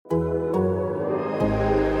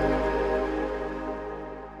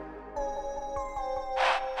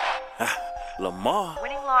Lamar.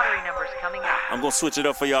 Winning lottery numbers coming up. I'm gonna switch it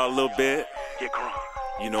up for y'all a little bit. Yeah, come on.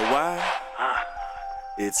 You know why?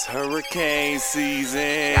 It's hurricane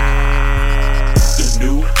season. The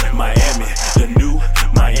new Miami, the new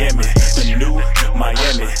Miami, the new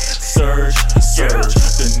Miami. Surge, surge.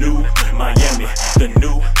 The new Miami, the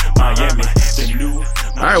new Miami, the new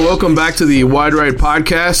Miami. All right, welcome back to the Wide Right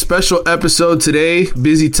Podcast. Special episode today.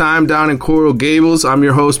 Busy time down in Coral Gables. I'm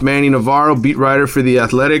your host, Manny Navarro, beat writer for The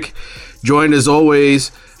Athletic. Joined as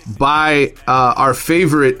always by our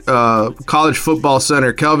favorite college football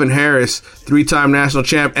center, Kelvin Harris, three-time national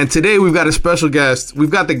champ. And today we've got a special guest.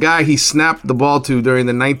 We've got the guy he snapped the ball to during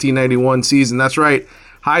the 1991 season. That's right,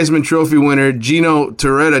 Heisman Trophy winner, Gino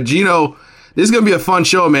Torretta. Gino, this is going to be a fun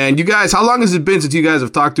show, man. You guys, how long has it been since you guys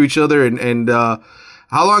have talked to each other? And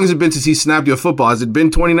how long has it been since he snapped you a football? Has it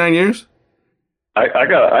been 29 years? I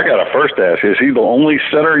got to first ask, is he the only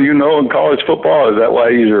center you know in college football? Is that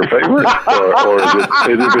why he's your favorite? or is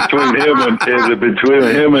it between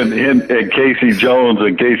him and Casey Jones,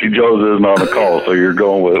 and Casey Jones isn't on the call, so you're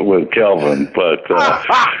going with Kelvin. But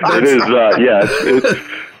it is,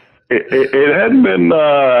 it hadn't been,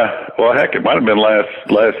 well, heck, it might have been last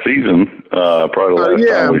season, probably the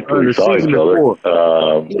last time we saw each other.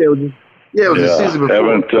 Yeah, it was the season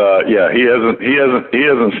before. He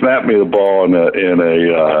hasn't snapped me the ball in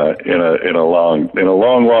a long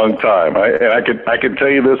time. I can tell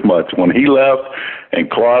you this much: when he left, and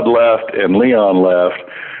Claude left, and Leon left,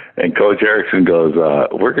 and Coach Erickson goes,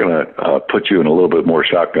 "We're gonna put you in a little bit more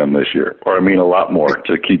shotgun this year, or I mean a lot more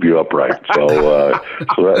to keep you upright." So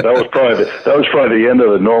that was probably the end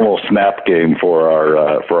of the normal snap game for our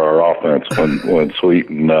offense when Sweet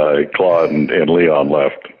and Claude and Leon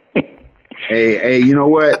left. Hey, you know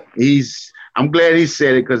what? I'm glad he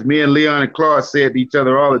said it, because me and Leon and Claude said to each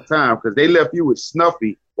other all the time, because they left you with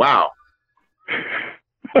Snuffy. Wow.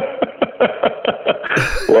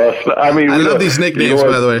 Well, I mean, I love these nicknames,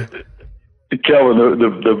 by the way. Kelvin,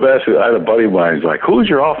 the best. I had a buddy of mine. He's like, "Who's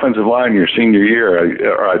your offensive line your senior year?"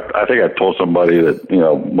 I think I told somebody that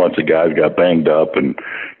a bunch of guys got banged up, and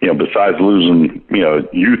besides losing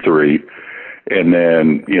you three. And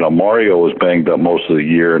then, Mario was banged up most of the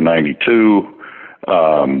year in 92.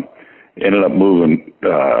 Ended up moving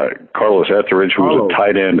Carlos Etheridge, who was a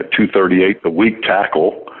tight end at 238, the weak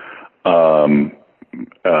tackle. Snuff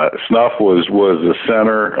was the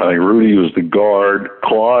center. I think Rudy was the guard.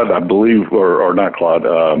 Claude, I believe, or not Claude.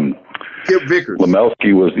 Kip Vickers.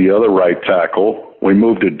 Lemelski was the other right tackle. We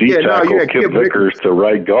moved a D tackle, Kip Vickers to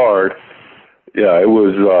right guard. Yeah, it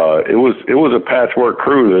was a patchwork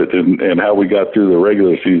crew and how we got through the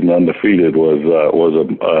regular season undefeated was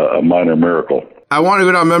a minor miracle. I want to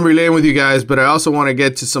go down memory lane with you guys, but I also want to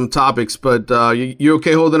get to some topics. But you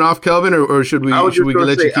okay holding off, Kelvin, or should we let you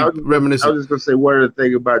keep reminiscing? I was just going to say one other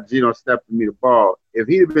thing about Gino snapping me the ball. If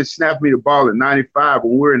he'd have been snapping me the ball in 95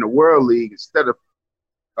 when we were in the World League, instead of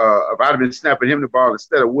if I'd have been snapping him the ball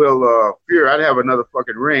instead of Will Fury, I'd have another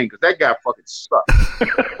fucking ring, because that guy fucking sucked.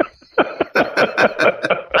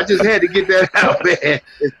 I just had to get that out, man.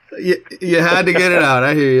 You had to get it out.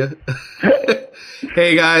 I hear you.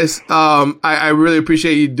 Hey, guys. I really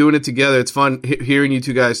appreciate you doing it together. It's fun hearing you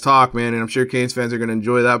two guys talk, man, and I'm sure Canes fans are going to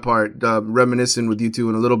enjoy that part, reminiscing with you two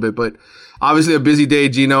in a little bit. But obviously a busy day,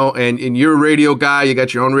 Gino, and you're a radio guy. You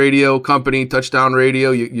got your own radio company, Touchdown Radio.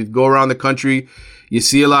 You go around the country. You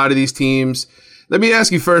see a lot of these teams. Let me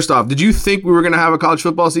ask you first off, did you think we were going to have a college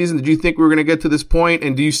football season? Did you think we were going to get to this point?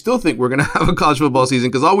 And do you still think we're going to have a college football season?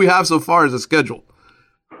 Because all we have so far is a schedule.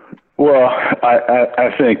 Well,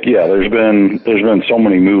 I think, there's been so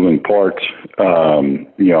many moving parts.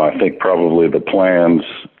 I think probably the plans,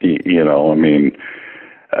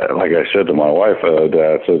 like I said to my wife the other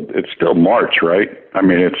day, I said, it's still March, right? I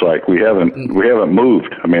mean, it's like we haven't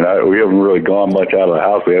moved. I mean, we haven't really gone much out of the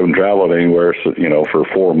house. We haven't traveled anywhere, for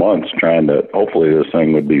 4 months, trying to, hopefully this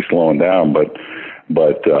thing would be slowing down, but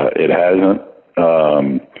it hasn't.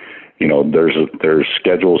 There's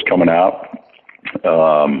schedules coming out,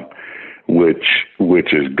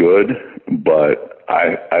 which is good, but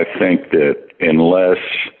I think that unless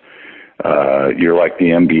you're like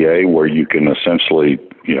the NBA, where you can essentially,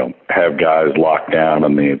 have guys locked down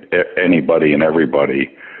and anybody and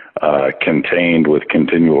everybody contained with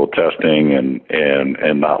continual testing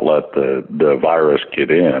and not let the virus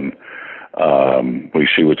get in. We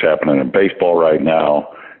see what's happening in baseball right now,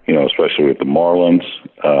 especially with the Marlins.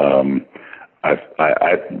 I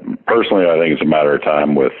personally, I think it's a matter of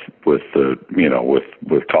time with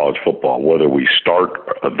college football, whether we start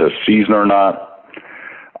this season or not.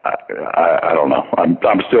 I don't know. I'm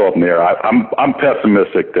still up in the air. I'm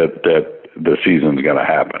pessimistic that the season's going to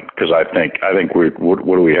happen. Because I think what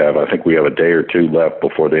do we have? I think we have a day or two left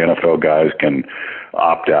before the NFL guys can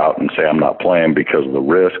opt out and say I'm not playing because of the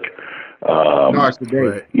risk. No, it's the day.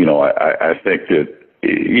 Right. You know, I think that,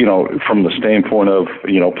 you know, from the standpoint of,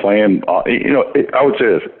 you know, playing, you know, I would say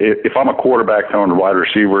this: if I'm a quarterback throwing to wide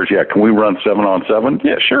receivers, yeah, can we run 7-on-7?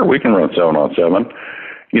 Yeah, sure, we can run 7-on-7.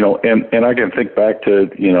 You know, and I can think back to,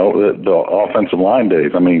 you know, the offensive line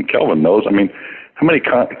days. I mean, Kelvin knows. I mean, how many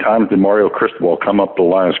times did Mario Cristobal come up the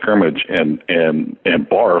line of scrimmage and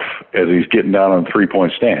barf as he's getting down on the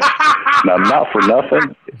 3-point stand? Now, not for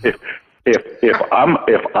nothing. If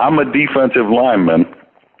I'm a defensive lineman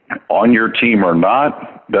on your team or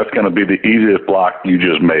not, that's going to be the easiest block you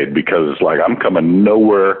just made, because it's like I'm coming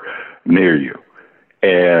nowhere near you.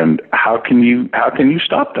 And how can you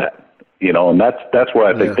stop that? You know, and that's where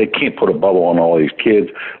I think they can't put a bubble on all these kids.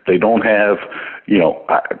 They don't have, you know,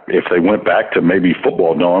 if they went back to maybe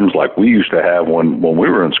football dorms like we used to have when we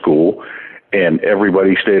were in school, and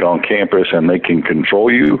everybody stayed on campus and they can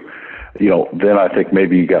control you, you know, then I think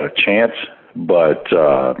maybe you got a chance. But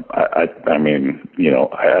I mean, you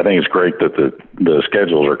know, I think it's great that the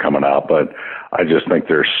schedules are coming out, but I just think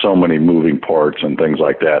there's so many moving parts and things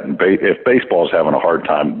like that. And if baseball is having a hard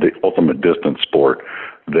time, the ultimate distance sport,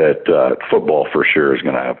 that football for sure is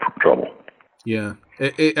going to have trouble. Yeah,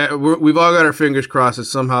 we've all got our fingers crossed that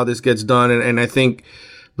somehow this gets done, and I think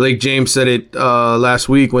Blake James said it last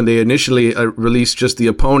week when they initially released just the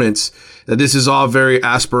opponents, that this is all very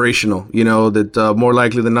aspirational, you know, that more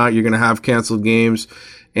likely than not you're going to have canceled games,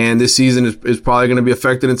 and this season is probably going to be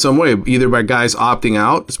affected in some way, either by guys opting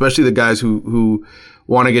out, especially the guys who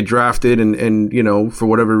want to get drafted and you know, for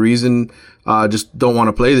whatever reason just don't want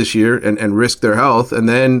to play this year and risk their health, and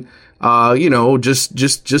then you know,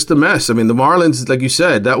 just a mess. I mean, the Marlins, like you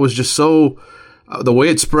said, that was just so the way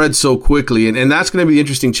it spread so quickly, and that's going to be the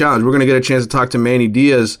interesting challenge. We're going to get a chance to talk to Manny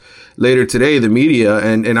Diaz later today, the media,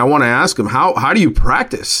 and I want to ask him, how do you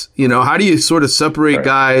practice? You know, how do you sort of separate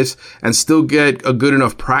guys and still get a good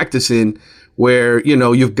enough practice in where, you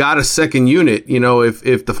know, you've got a second unit, you know,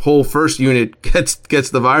 if the whole first unit gets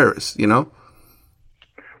the virus, you know?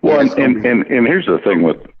 Well, and here's the thing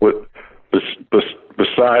with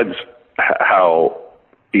besides how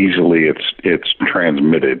easily it's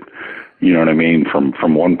transmitted, you know what I mean,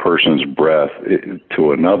 from one person's breath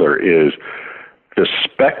to another, is the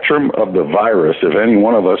spectrum of the virus, if any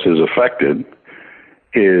one of us is affected,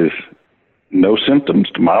 is no symptoms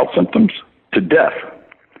to mild symptoms to death.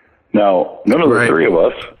 Now, none of the three of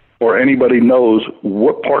us or anybody knows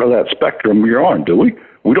what part of that spectrum you're on, do we?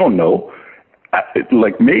 We don't know.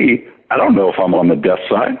 Like me, I don't know if I'm on the death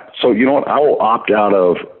side. So, you know what, I will opt out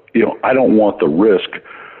of, you know, I don't want the risk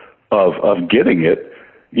of getting it.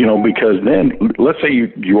 You know, because then let's say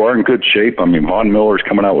you are in good shape. I mean, Von Miller's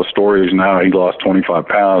coming out with stories now. He lost 25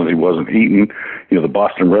 pounds. He wasn't eating. You know, the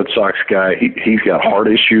Boston Red Sox guy, he's got heart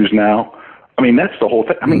issues now. I mean, that's the whole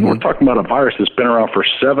thing. I mean, we're talking about a virus that's been around for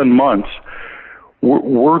 7 months.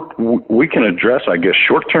 We can address, I guess,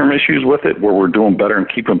 short-term issues with it where we're doing better and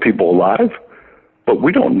keeping people alive, but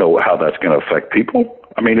we don't know how that's going to affect people.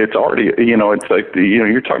 I mean, it's already, you know, it's like, you know,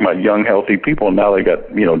 you're talking about young, healthy people, and now they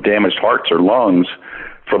got, you know, damaged hearts or lungs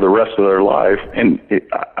for the rest of their life. And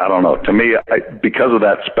I don't know. To me, because of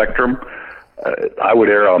that spectrum, I would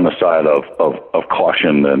err on the side of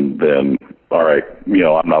caution than all right, you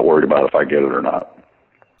know, I'm not worried about if I get it or not.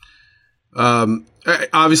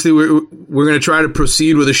 Obviously, we're going to try to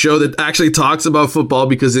proceed with a show that actually talks about football,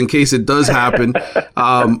 because in case it does happen,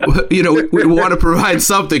 you know, we want to provide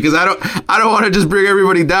something, because I don't want to just bring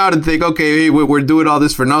everybody down and think, okay, hey, we're doing all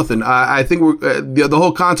this for nothing. I think the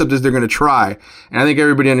whole concept is they're going to try, and I think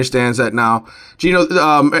everybody understands that now. Gino,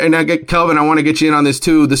 and Kelvin, I want to get you in on this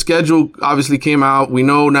too. The schedule obviously came out. We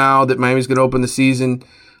know now that Miami's going to open the season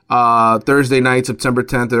Thursday night, September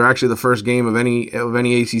 10th. They're actually the first game of any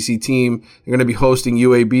ACC team. They're going to be hosting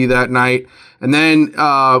UAB that night. And then,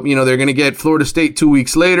 you know, they're going to get Florida State 2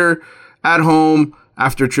 weeks later at home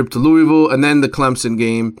after a trip to Louisville, and then the Clemson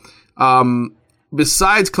game.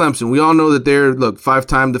 Besides Clemson, we all know that they're,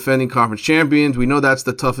 5-time defending conference champions. We know that's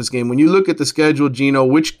the toughest game. When you look at the schedule, Gino,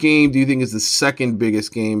 which game do you think is the second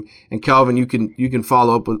biggest game? And Calvin, you can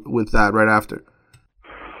follow up with that right after.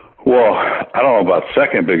 Well, I don't know about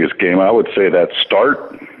second biggest game. I would say that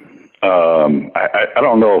start. I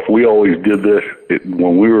don't know if we always did this.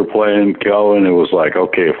 When we were playing, Calvin, it was like,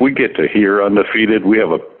 okay, if we get to here undefeated, we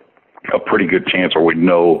have a pretty good chance, or we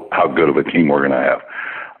know how good of a team we're going to have.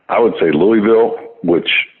 I would say Louisville, which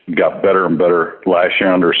got better and better last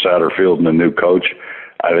year under Satterfield and the new coach.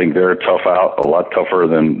 I think they're a tough out, a lot tougher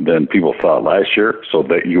than people thought last year, so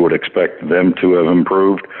that you would expect them to have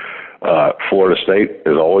improved. Florida State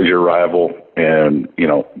is always your rival, and, you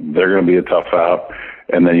know, they're going to be a tough out.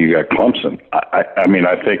 And then you got Clemson. I mean,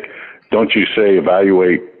 I think, don't you say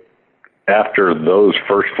evaluate after those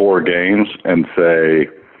first 4 games and say,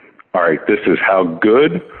 all right, this is how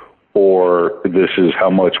good or this is how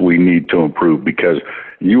much we need to improve, because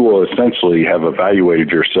you will essentially have evaluated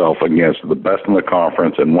yourself against the best in the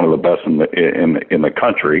conference and one of the best in the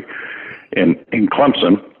country in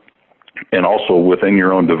Clemson, and also within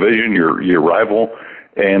your own division, your rival,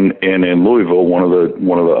 and in Louisville, one of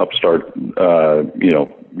the upstart,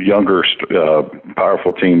 younger,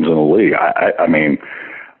 powerful teams in the league. I mean,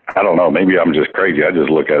 I don't know. Maybe I'm just crazy. I just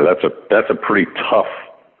look at it. That's a pretty tough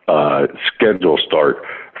schedule start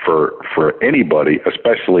for anybody,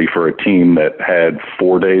 especially for a team that had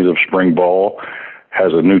 4 days of spring ball,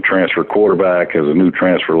 has a new transfer quarterback, has a new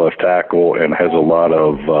transfer left tackle, and has a lot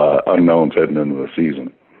of unknowns heading into the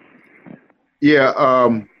season. Yeah,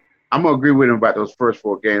 I'm going to agree with him about those first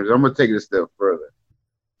 4 games. I'm going to take it a step further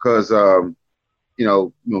because,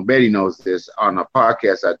 Betty knows this. On a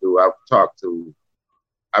podcast I do,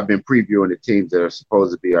 I've been previewing the teams that are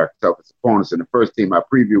supposed to be our toughest opponents, and the first team I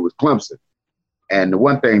previewed was Clemson. And the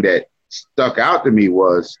one thing that stuck out to me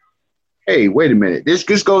was, hey, wait a minute. This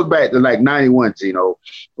goes back to like 91, when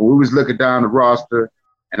we was looking down the roster.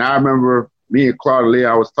 And I remember me and Claude Lee,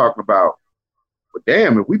 I was talking about, well,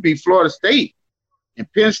 damn, if we beat Florida State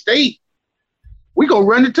and Penn State, we going to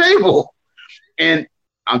run the table. And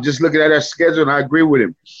I'm just looking at our schedule, and I agree with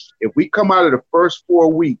him. If we come out of the first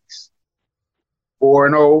 4 weeks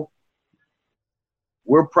 4-0,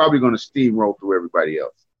 we're probably going to steamroll through everybody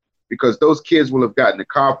else, because those kids will have gotten the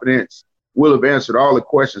confidence, will have answered all the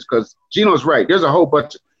questions, because Gino's right. There's a whole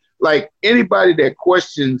bunch of, like, anybody that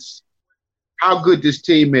questions how good this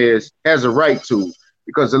team is has a right to,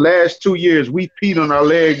 because the last 2 years we peed on our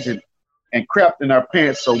legs and crapped in our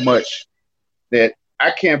pants so much that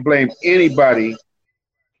I can't blame anybody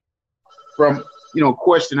from,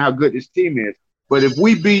 question how good this team is. But if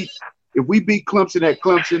we beat Clemson at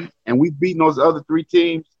Clemson and we've beaten those other 3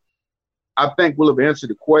 teams, I think we'll have answered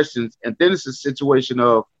the questions. And then it's a situation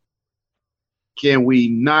of, can we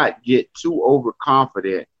not get too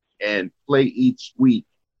overconfident and play each week?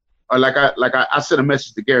 Or like I sent a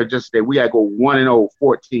message to Garrett just today, we got to go 1-0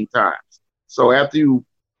 14 times. So after you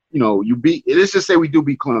beat, let's just say we do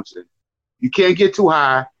beat Clemson, you can't get too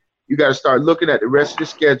high. You got to start looking at the rest of the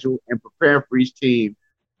schedule and preparing for each team.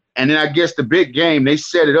 And then I guess the big game, they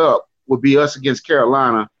set it up, will be us against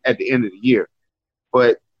Carolina at the end of the year.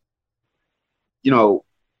 But,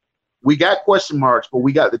 we got question marks, but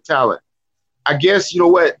we got the talent. I guess,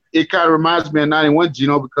 what, it kind of reminds me of 91,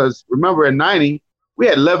 because remember in 90, we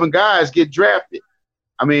had 11 guys get drafted.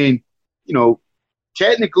 I mean,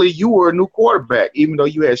 technically you were a new quarterback, even though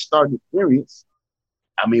you had starting experience.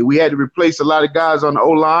 I mean, we had to replace a lot of guys on the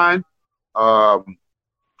O-line,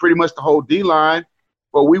 pretty much the whole D-line,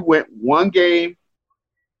 but we went 1 game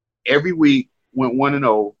every week, went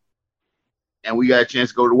 1-0, and we got a chance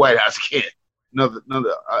to go to the White House again.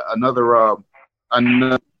 Another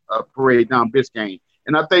parade down Biscayne.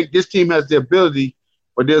 And I think this team has the ability,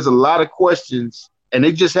 but there's a lot of questions, and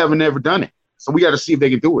they just haven't ever done it. So we got to see if they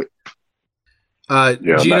can do it.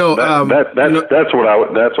 Gino, that's what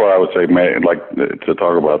I would say, man. Like, to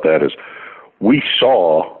talk about that is, we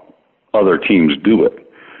saw other teams do it.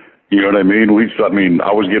 You know what I mean?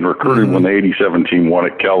 I was getting recruited when the 87 team won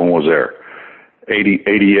it. Kelvin was there.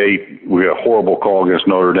 88, we had a horrible call against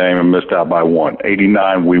Notre Dame and missed out by 1.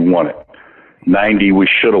 89, we won it. 90, we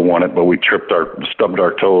should have won it, but we stubbed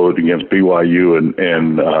our toe against BYU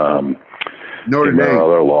and Notre Dame.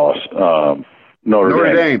 Other loss.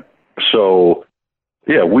 Notre Dame. So,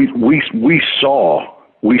 yeah, we saw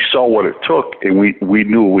what it took, and we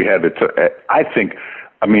knew we had to. I think.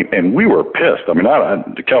 And we were pissed. Kelvin,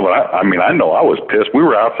 I know I was pissed. We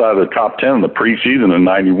were outside of the top 10 in the preseason in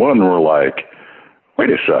 91, and we're like, wait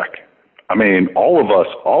a sec. All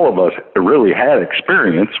of us really had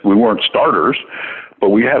experience. We weren't starters, but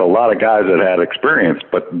we had a lot of guys that had experience.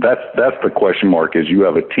 But that's the question mark, is you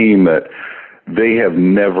have a team that they have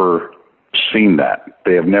never seen that.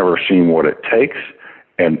 They have never seen what it takes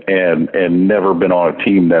and never been on a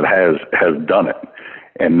team that has done it.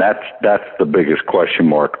 And that's the biggest question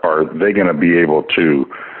mark. Are they going to be able to,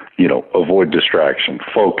 avoid distraction,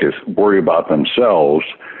 focus, worry about themselves,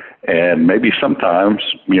 and maybe sometimes,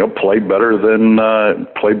 play better than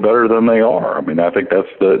they are? I think that's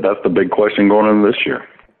the big question going into this year.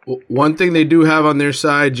 One thing they do have on their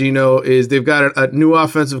side, Gino, is they've got a new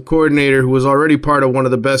offensive coordinator who was already part of one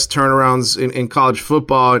of the best turnarounds in college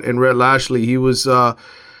football, and Rhett Lashley. He was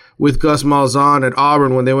with Gus Malzahn at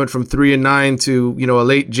Auburn when they went from 3-9 to, you know, a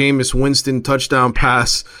late Jameis Winston touchdown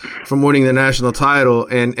pass from winning the national title.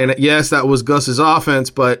 And yes, that was Gus's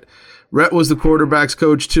offense, but Rhett was the quarterback's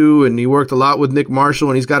coach too, and he worked a lot with Nick Marshall,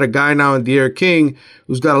 and he's got a guy now in D'Eriq King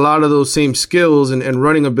who's got a lot of those same skills and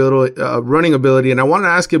running ability. And I want to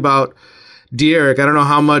ask you about D'Eriq. I don't know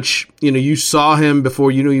how much, you know, you saw him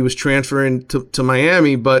before you knew he was transferring to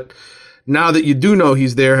Miami, but now that you do know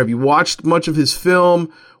he's there, have you watched much of his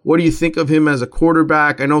film? What do you think of him as a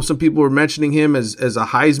quarterback? I know some people were mentioning him as a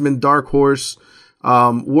Heisman dark horse.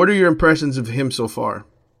 What are your impressions of him so far?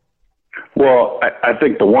 Well, I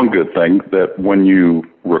think the one good thing that when you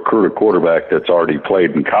recruit a quarterback that's already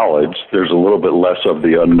played in college, there's a little bit less of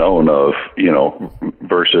the unknown of, you know,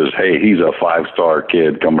 versus, hey, he's a 5-star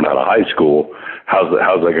kid coming out of high school. How's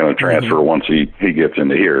that going to transfer once he gets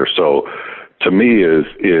into here? So to me is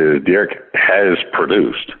D'Eriq has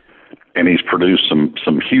produced, and he's produced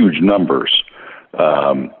some huge numbers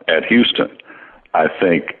at Houston. I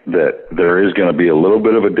think that there is going to be a little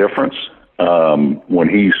bit of a difference when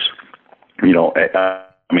he's, you know,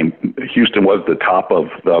 I mean, Houston was the top of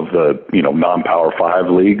the, you know, non-Power 5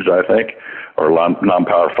 leagues, I think, or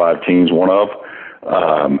non-Power 5 teams, one of,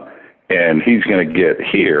 and he's going to get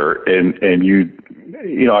here. And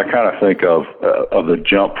you know, I kind of think of the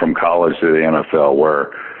jump from college to the NFL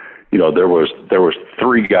where, you know, there was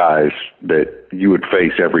 3 guys that you would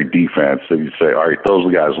face every defense that you'd say, all right,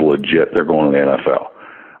 those guys are legit. They're going to the NFL.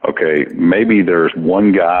 Okay. Maybe there's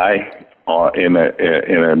one guy in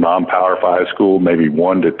a non-Power 5 school, maybe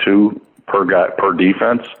 1 to 2 per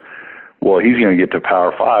defense. Well, he's going to get to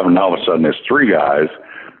Power 5, and all of a sudden there's 3 guys.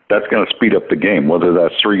 That's going to speed up the game, whether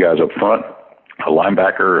that's 3 guys up front, a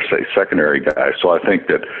linebacker, or say secondary guy. So I think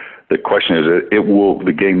that the question is,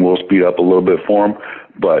 the game will speed up a little bit for him,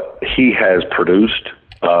 but he has produced,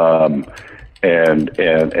 and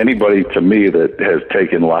anybody to me that has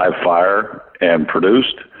taken live fire and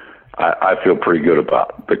produced, I feel pretty good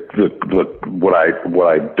about. What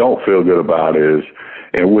I don't feel good about is,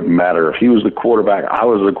 and it wouldn't matter if he was the quarterback, I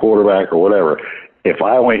was the quarterback, or whatever. If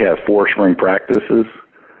I only have 4 spring practices,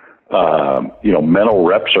 you know, mental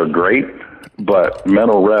reps are great, but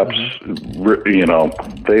mental reps, you know,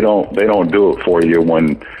 they don't do it for you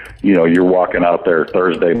when, you know, you're walking out there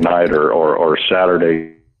Thursday night or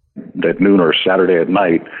Saturday at noon or Saturday at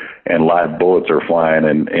night, and live bullets are flying,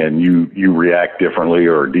 and you react differently,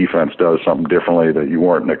 or defense does something differently that you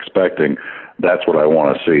weren't expecting. That's what I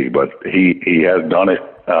want to see. But he has done it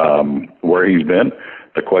where he's been.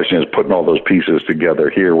 The question is putting all those pieces together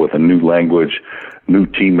here with a new language, new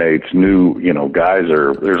teammates, new, you know, guys.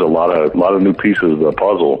 There's a lot of new pieces of the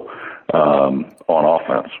puzzle on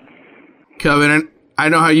offense. Kelvin, I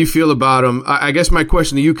know how you feel about him. I guess my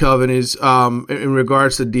question to you, Kelvin, is in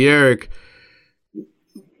regards to D'Eriq,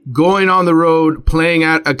 going on the road, playing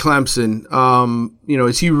at a Clemson, you know,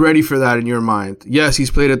 is he ready for that in your mind? Yes,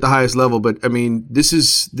 he's played at the highest level, but I mean, that's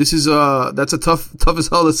a tough as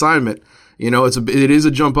hell assignment. You know, it is a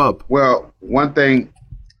jump up. Well, one thing,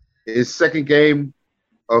 his second game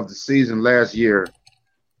of the season last year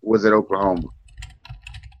was at Oklahoma.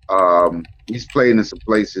 He's played in some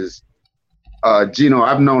places. Gino,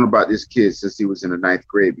 I've known about this kid since he was in the 9th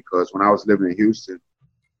grade, because when I was living in Houston,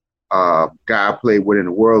 guy I played with in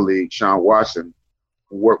the World League, Sean Watson,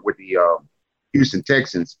 who worked with the Houston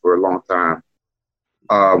Texans for a long time,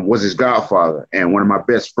 was his godfather. And one of my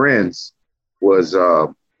best friends was,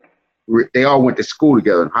 they all went to school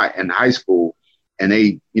together in high school. And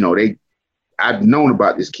I've known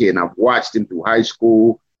about this kid, and I've watched him through high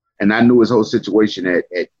school, and I knew his whole situation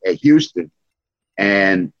at Houston.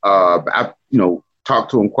 And I've, you know,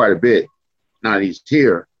 talked to him quite a bit now that he's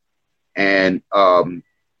here. And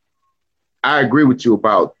I agree with you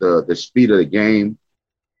about the speed of the game,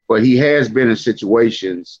 but he has been in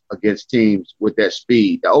situations against teams with that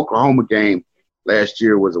speed. The Oklahoma game last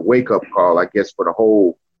year was a wake-up call, I guess, for the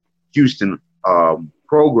whole Houston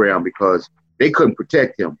program, because they couldn't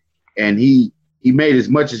protect him. And he made as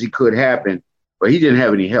much as he could happen, but he didn't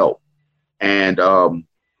have any help. And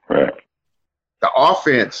right. The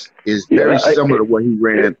offense is very similar to what he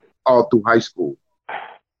ran all through high school.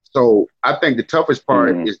 So I think the toughest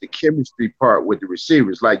part is the chemistry part with the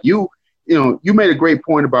receivers. Like you made a great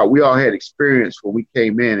point about we all had experience when we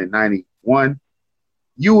came in 91.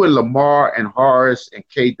 You and Lamar and Horace and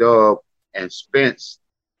K-Dub and Spence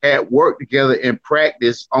had worked together in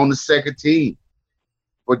practice on the second team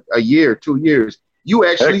for a year, 2 years. You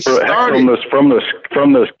actually started from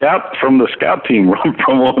the scout team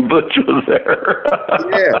from when Butch was there.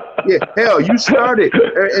 yeah. Hell, you started,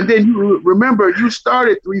 and then you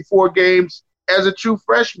started 3-4 games as a true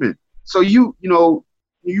freshman. So you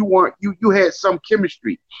you had some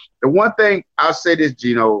chemistry. The one thing I'll say this,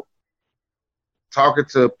 Gino, talking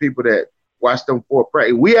to people that watch them for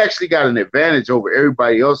practice, we actually got an advantage over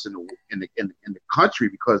everybody else in the country,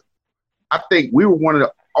 because I think we were one of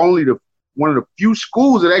the few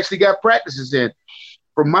schools that actually got practices in.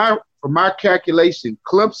 From my calculation,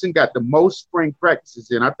 Clemson got the most spring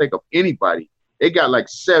practices in, I think, of anybody. They got like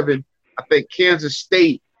 7. I think Kansas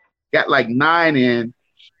State got like 9 in,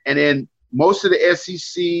 and then most of the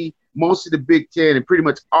SEC, most of the Big Ten, and pretty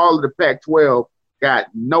much all of the Pac-12 got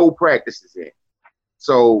no practices in.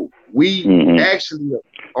 So we actually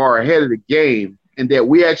are ahead of the game, and that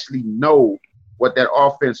we actually know what that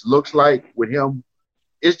offense looks like with him.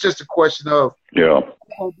 It's just a question of who's going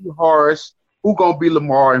to be Horace, who's going to be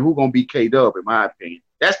Lamar, and who's going to be K-Dub, in my opinion.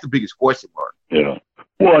 That's the biggest question mark. Yeah.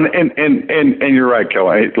 Well, and you're right,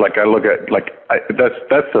 Kelly. Like I look at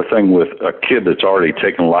that's the thing with a kid that's already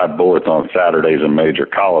taken live bullets on Saturdays in major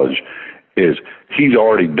college, is he's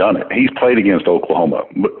already done it. He's played against Oklahoma,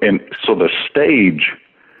 and so the stage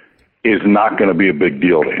is not going to be a big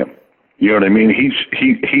deal to him. You know what I mean? He's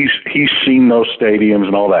seen those stadiums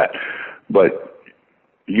and all that, but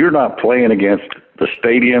you're not playing against the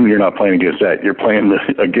stadium. You're not playing against that. You're playing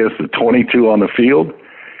against the 22 on the field.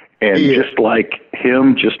 And just like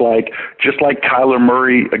him, just like Kyler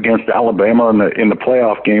Murray against Alabama in the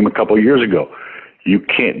playoff game a couple of years ago, you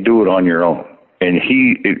can't do it on your own. And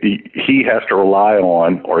he has to rely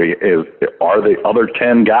on, are the other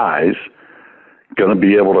 10 guys going to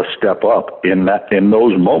be able to step up in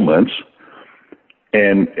those moments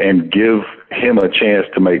and give him a chance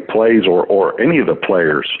to make plays, or any of the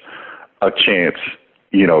players a chance,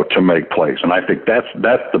 to make plays. And I think that's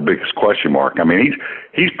the biggest question mark. I mean,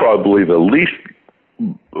 he's probably the least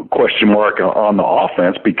question mark on the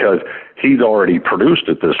offense, because he's already produced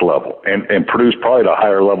at this level and produced probably at a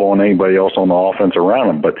higher level than anybody else on the offense around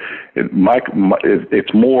him. But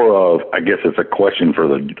it's more of, I guess it's a question for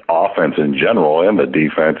the offense in general and the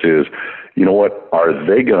defense is, you know what, are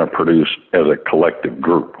they going to produce as a collective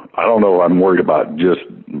group? I don't know. I'm worried about just,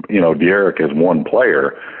 De'Aaron as one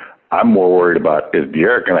player. I'm more worried about, is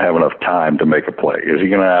De'Aaron going to have enough time to make a play? Is he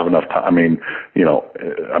going to have enough time? I mean,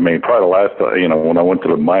 probably the last, when I went to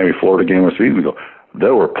the Miami-Florida game a season ago,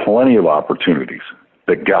 there were plenty of opportunities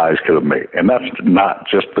that guys could have made. And that's not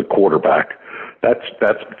just the quarterback. That's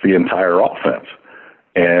the entire offense.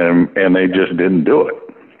 And they just didn't do it.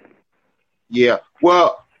 Yeah.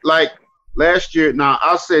 Well, like last year, now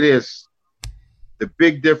I'll say this, the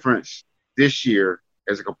big difference this year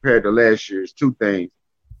as compared to last year is 2 things.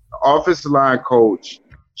 The offensive line coach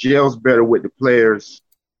gels better with the players,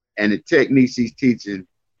 and the techniques he's teaching,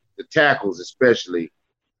 the tackles especially,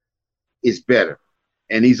 is better.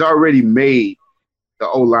 And he's already made the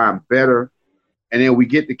O-line better. And then we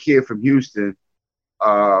get the kid from Houston.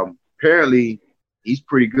 Apparently, he's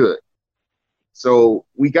pretty good. So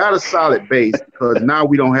we got a solid base, because now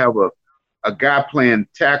we don't have a guy playing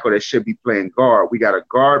tackle that should be playing guard. We got a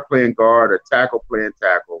guard playing guard, a tackle playing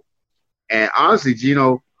tackle. And honestly,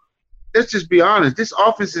 Gino, let's just be honest. This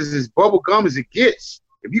offense is as bubblegum as it gets.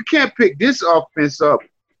 If you can't pick this offense up,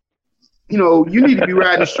 you need to be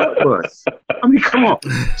riding a short bus. I mean, come on.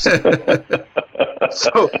 So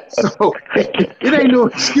it ain't no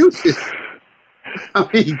excuses. I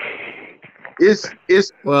mean,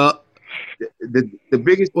 it's well the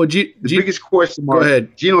biggest biggest question mark. Go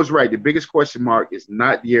ahead. Gino's right. The biggest question mark is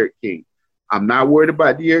not De'Aaron King. I'm not worried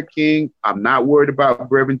about De'Aaron King. I'm not worried about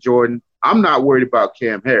Brevin Jordan. I'm not worried about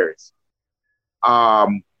Cam Harris.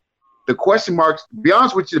 The question marks, to be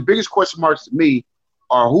honest with you, the biggest question marks to me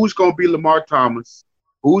are who's going to be Lamar Thomas,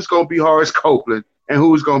 who's going to be Horace Copeland, and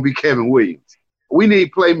who's going to be Kevin Williams. We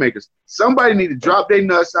need playmakers. Somebody need to drop their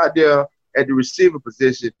nuts out there at the receiver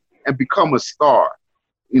position and become a star.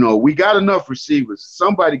 We got enough receivers.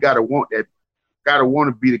 Somebody got to want to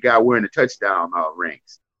be the guy wearing the touchdown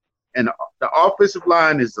rings. And the offensive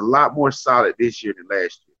line is a lot more solid this year than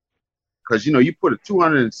last year. Because, you put a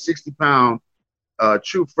 260-pound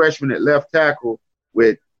true freshman at left tackle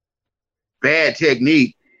with bad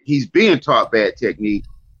technique. He's being taught bad technique.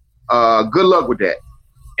 Good luck with that.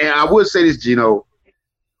 And I would say this, Gino.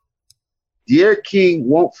 De'Aaron King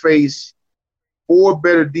won't face 4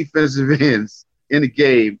 better defensive ends in the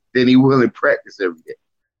game than he will in practice every day.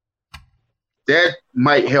 That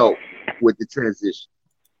might help with the transition.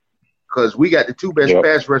 Because we got the 2 best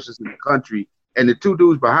pass rushers in the country, and the 2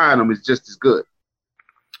 dudes behind them is just as good.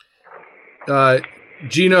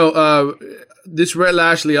 Gino, this Rhett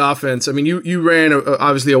Lashlee offense, I mean, you ran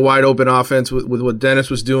obviously a wide open offense with what Dennis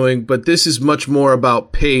was doing, but this is much more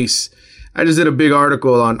about pace. I just did a big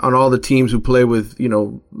article on all the teams who play with, you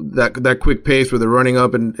know, that quick pace where they're running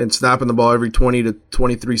up and snapping the ball every 20 to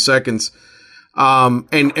 23 seconds.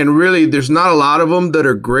 And really there's not a lot of them that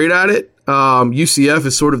are great at it. UCF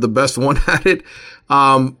is sort of the best one at it.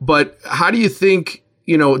 But how do you think,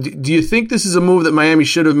 you know, do you think this is a move that Miami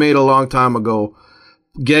should have made a long time ago?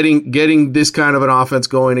 Getting this kind of an offense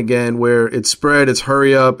going again, where it's spread, it's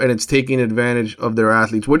hurry up, and it's taking advantage of their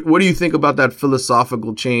athletes. What do you think about that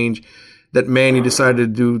philosophical change that Manny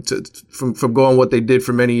decided to do from going what they did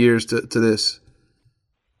for many years to this?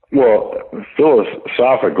 Well,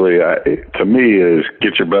 philosophically, to me, is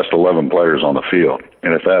get your best 11 players on the field.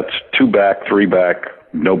 And if that's 2 back, 3 back,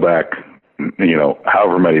 no back, you know,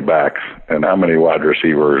 however many backs and how many wide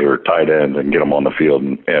receivers or tight ends, and get them on the field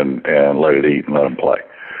and let it eat and let them play.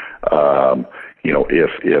 You know,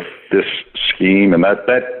 if this scheme, and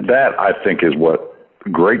that I think is what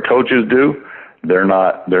great coaches do. They're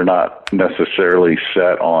not necessarily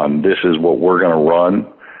set on this is what we're going to run.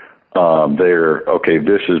 They're okay.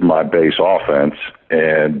 This is my base offense,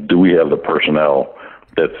 and do we have the personnel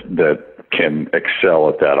that can excel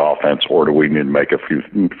at that offense, or do we need to make a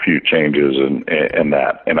few changes and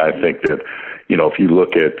that? And I think that, you know, if you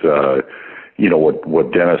look at you know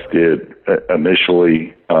what Dennis did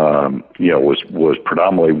initially, you know, was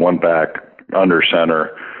predominantly 1 back under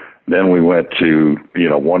center. Then we went to, you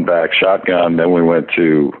know, 1 back shotgun. Then we went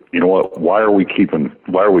to, you know what, why are we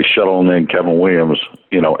shuttling in Kevin Williams,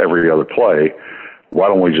 you know, every other play? Why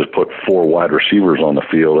don't we just put 4 wide receivers on the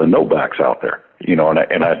field and no backs out there? You know, and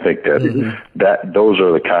I think that those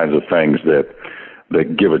are the kinds of things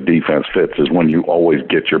that give a defense fits, is when you always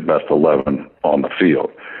get your best 11 on the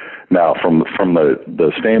field. Now, from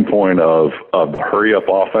the standpoint of the hurry up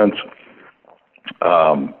offense,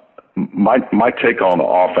 my take on the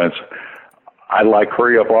offense, I like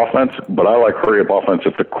hurry up offense, but I like hurry up offense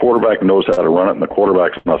if the quarterback knows how to run it and the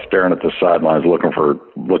quarterback's not staring at the sidelines looking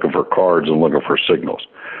for cards and looking for signals.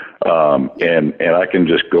 And I can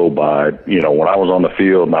just go by, you know, when I was on the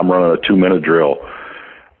field and I'm running a 2-minute drill,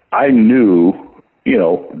 I knew, you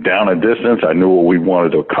know, down a distance, I knew what we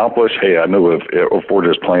wanted to accomplish. Hey, I knew if we're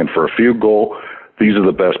just playing for a field goal, these are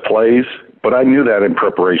the best plays, but I knew that in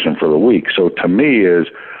preparation for the week. So to me is,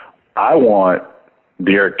 I want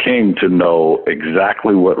D'Eriq King to know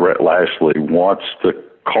exactly what Rhett Lashlee wants to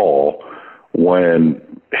call when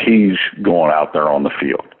he's going out there on the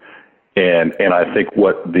field. And I think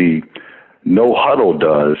what the no huddle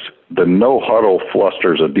does, the no huddle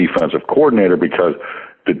flusters a defensive coordinator, because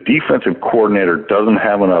the defensive coordinator doesn't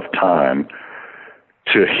have enough time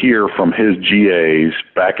to hear from his GAs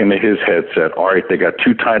back into his headset. All right, they got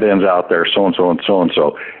 2 tight ends out there, so-and-so and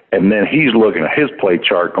so-and-so. And then he's looking at his play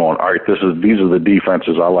chart going, all right, these are the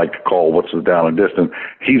defenses I like to call. What's the down and distance?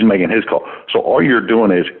 He's making his call. So all you're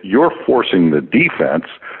doing is you're forcing the defense,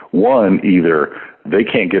 one, either they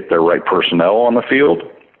can't get their right personnel on the field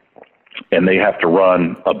and they have to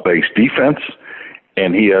run a base defense,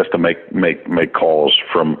 and he has to make calls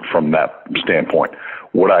from that standpoint.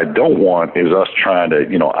 What I don't want is us trying to,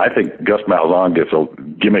 you know, I think Gus Malzahn gets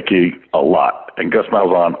gimmicky a lot, and Gus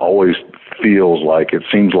Malzahn always seems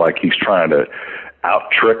like he's trying to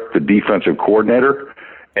out-trick the defensive coordinator,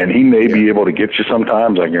 and he may be able to get you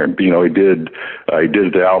sometimes. I guarantee, you know, he did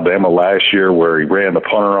it to Alabama last year where he ran the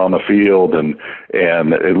punter on the field, and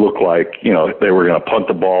it looked like, you know, they were going to punt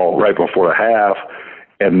the ball right before the half,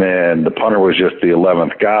 and then the punter was just the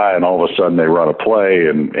 11th guy, and all of a sudden they run a play,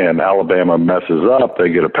 and Alabama messes up, they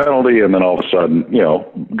get a penalty, and then all of a sudden, you know,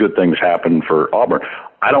 good things happen for Auburn.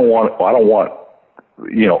 I don't want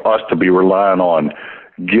you know, us to be relying on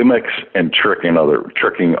gimmicks and tricking other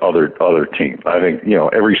teams. I think, you know,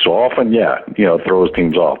 every so often, you know, throws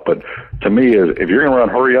teams off. But to me, is if you're going to run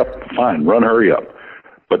hurry up, fine, run hurry up.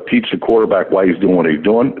 But teach the quarterback why he's doing what he's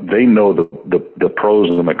doing. They know the pros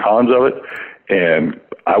and the cons of it. And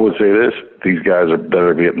I would say this, these guys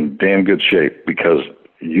better be in damn good shape, because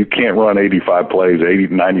you can't run 85 plays, 80,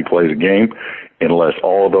 90 plays a game unless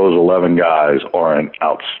all of those 11 guys are in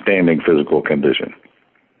outstanding physical condition.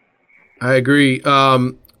 I agree.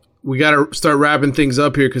 We got to start wrapping things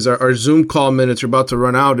up here because our Zoom call minutes are about to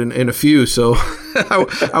run out in a few. So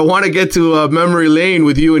I want to get to memory lane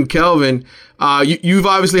with you and Kelvin. You've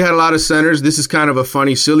obviously had a lot of centers. This is kind of a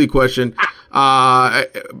funny, silly question.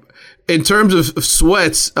 In terms of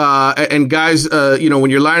sweats and guys, you know,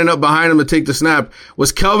 when you're lining up behind him to take the snap,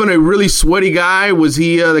 was Kelvin a really sweaty guy? Was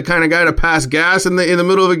he the kind of guy to pass gas in the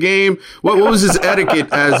middle of a game? What was his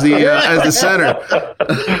etiquette as the center?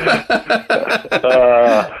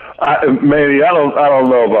 Maybe I don't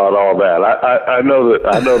know about all that. I know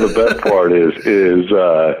the best part is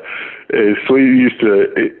we used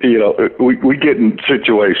to, we get in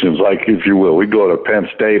situations like, if you will, we go to Penn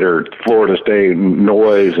State or Florida State and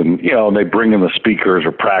Noise, and they bring in the speakers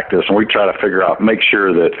or practice, and we try to figure out, make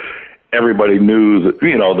sure that everybody knew that,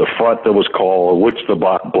 the front that was called, which the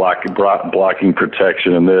blocking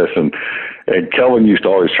protection and this, and Kelvin used to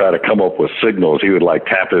always try to come up with signals. He would like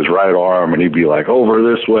tap his right arm and he'd be like over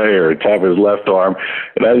this way, or tap his left arm.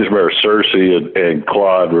 And I just remember Cersei and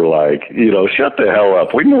Claude were like, shut the hell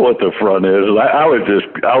up. We know what the front is. And I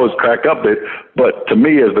was cracked up. But to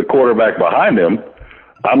me, as the quarterback behind him,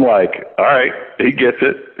 I'm like, all right, he gets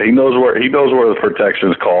it. He knows where the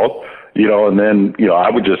protection is called. And then, I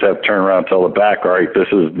would just have to turn around and tell the back, all right, this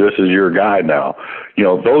is your guy now.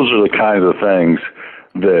 Those are the kinds of things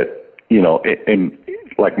that, and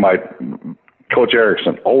like my Coach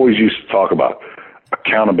Erickson always used to talk about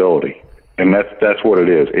accountability. And that's what it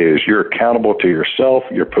is you're accountable to yourself,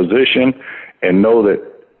 your position, and know that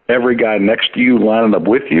every guy next to you lining up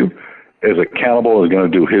with you is accountable, is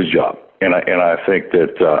going to do his job. And I think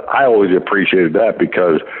that I always appreciated that,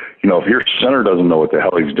 because, if your center doesn't know what the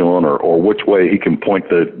hell he's doing or which way he can point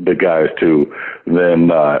the guys to,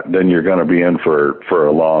 then you're going to be in for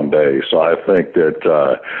a long day. So I think that,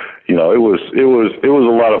 it was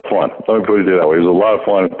a lot of fun. Let me put it that way. It was a lot of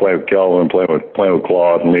fun playing with Kelvin, playing with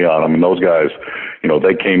Claude and Leon. I mean, those guys,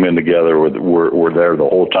 they came in together, were there the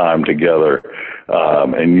whole time together,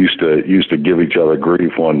 and used to give each other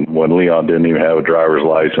grief when Leon didn't even have a driver's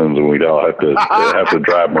license, and we'd all have to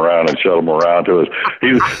drive him around and shuttle him around to us.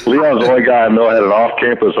 Leon's the only guy I know had an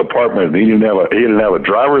off-campus apartment, and he didn't have a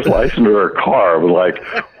driver's license or a car. I was like,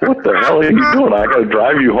 what the hell are you doing? I got to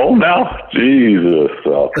drive you home now? Jesus.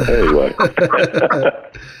 So anyway.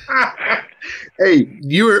 Hey,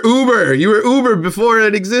 you were Uber before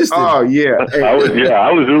it existed. Oh yeah, hey. I was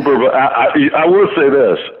Uber, but I will say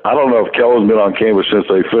this: I don't know if Kelvin's been on campus since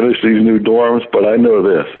they finished these new dorms, but I know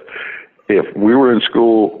this: if we were in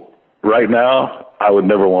school right now, I would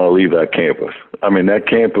never want to leave that campus. I mean, that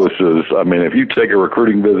campus is. I mean, if you take a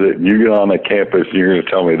recruiting visit and you get on that campus, and you're going to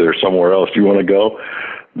tell me there's somewhere else you want to go,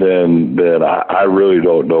 then I really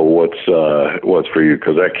don't know what's for you,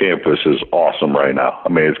 because that campus is awesome right now. I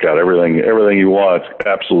mean, it's got everything you want. It's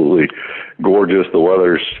absolutely gorgeous. The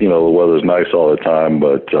weather's nice all the time,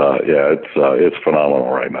 but it's phenomenal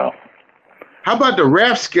right now. How about the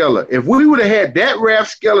Rathskeller? If we would have had that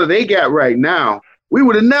Rathskeller they got right now, we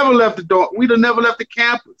would have never left the door. We'd have never left the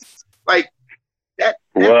campus. Like that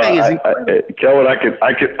thing is incredible. Kelvin,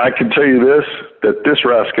 I can tell you this, that this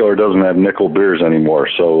Rathskeller doesn't have nickel beers anymore.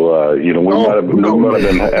 So we might have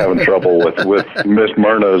been having trouble with Miss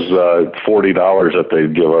Myrna's $40 that they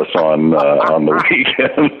give us on the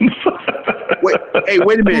weekends.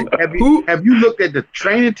 Wait a minute. Have you looked at the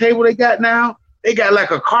training table they got now? They got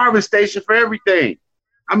like a carving station for everything.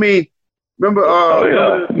 I mean, remember?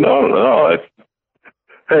 No.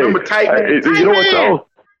 Remember Tight you know what though?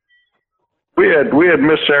 We had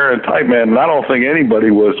Miss Sarah and Tight Man, and I don't think anybody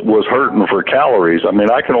was hurting for calories. I mean,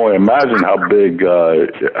 I can only imagine how big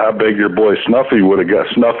your boy Snuffy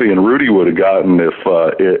and Rudy would have gotten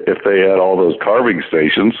if they had all those carving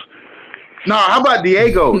stations. No, how about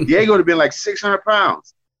Diego? Diego would have been like 600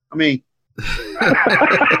 pounds. I mean.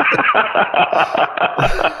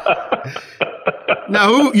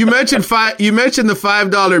 Now, you mentioned the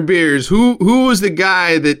 $5 beers. Who was the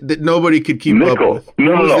guy that nobody could keep up with? Who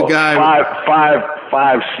was the guy?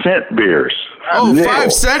 5-cent beers. Oh,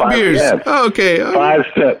 5-cent beers. Oh, okay. 5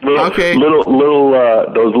 cent. Little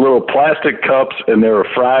those little plastic cups, and they were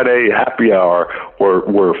Friday happy hour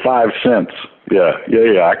were 5 cents. Yeah.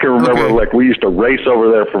 I can remember like we used to race over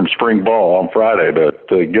there from spring ball on Friday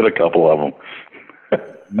to get a couple of them.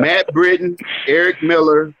 Matt Britton, Eric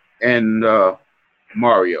Miller, and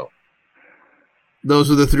Mario. Those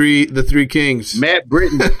are the three kings. Matt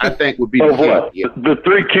Britton, I think, would be the what? Yeah. The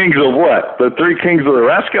 3 kings of what? The 3 kings of the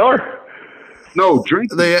Rathskeller? No, drink.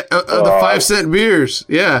 The 5-cent beers.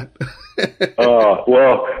 Yeah.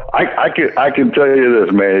 Well, I can tell you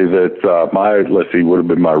this, Manny, that would have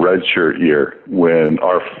been my redshirt year when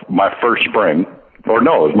my first spring, or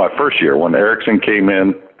no, it was my first year when Erickson came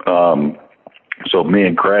in. So me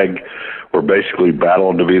and Craig were basically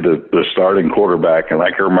battling to be the starting quarterback, and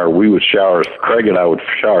I can remember Craig and I would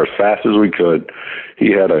shower as fast as we could.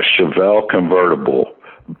 He had a Chevelle convertible,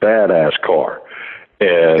 badass car,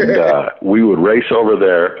 and we would race over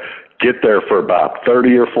there, get there for about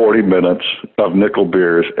 30 or 40 minutes of nickel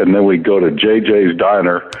beers, and then we'd go to JJ's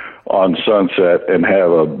Diner on Sunset and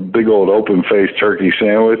have a big old open-faced turkey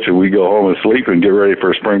sandwich, and we go home and sleep and get ready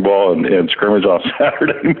for spring ball and scrimmage on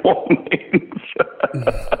Saturday mornings.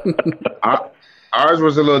 Ours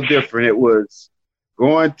was a little different. It was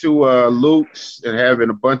going to Luke's and having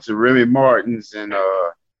a bunch of Remy Martins and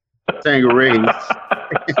Tangerines.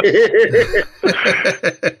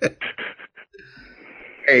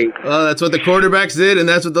 Hey, well, that's what the quarterbacks did, and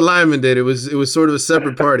that's what the linemen did. It was sort of a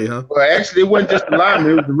separate party, huh? Well, actually, it wasn't just the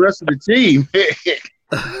linemen; it was the rest of the team.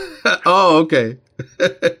 Oh, okay.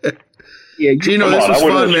 Yeah, Gino, this was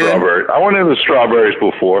fun, man. I went into strawberries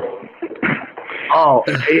before. Oh,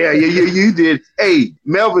 yeah, you did. Hey,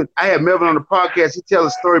 Melvin, I had Melvin on the podcast. He tell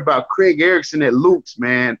a story about Craig Erickson at Luke's,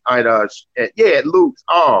 man. At Luke's.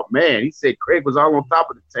 Oh, man, he said Craig was all on top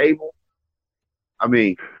of the table. I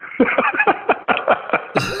mean,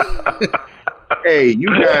 hey, you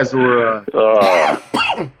guys were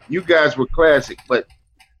classic, but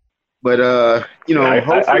you know,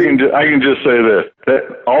 hopefully I can just say this: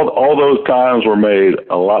 that all those times were made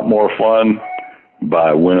a lot more fun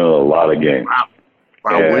by winning a lot of games.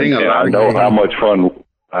 Winning a lot of games. I know how much fun.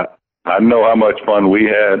 I know how much fun we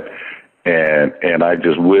had, and I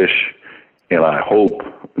just wish and I hope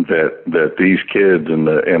that these kids and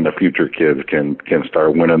the future kids can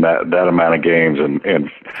start winning that amount of games and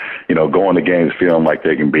you know, going to games feeling like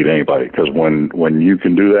they can beat anybody. Because when you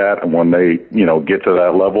can do that, and when they, you know, get to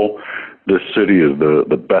that level, this city is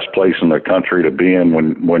the best place in the country to be in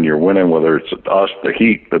when you're winning, whether it's us, the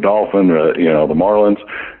Heat, the Dolphins, you know, the Marlins.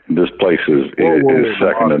 This place is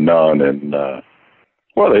second to none. And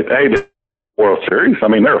they the World Series. I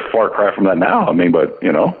mean, they're a far cry from that now. I mean, but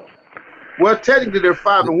you know. Well, technically, they're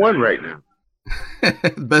 5-1 right now.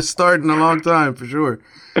 Best start in a long time, for sure.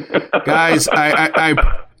 Guys, I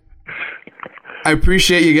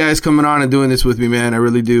appreciate you guys coming on and doing this with me, man. I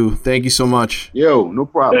really do. Thank you so much. Yo, no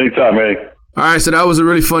problem. Anytime, man. All right, so that was a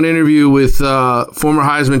really fun interview with former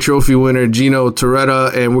Heisman Trophy winner Gino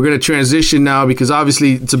Torretta, and we're going to transition now because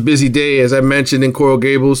obviously it's a busy day, as I mentioned, in Coral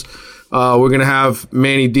Gables. We're going to have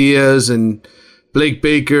Manny Diaz and Blake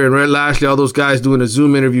Baker and Rhett Lashley, all those guys doing a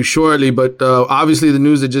Zoom interview shortly. But obviously the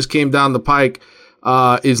news that just came down the pike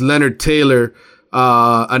is Leonard Taylor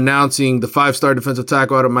announcing, the 5-star defensive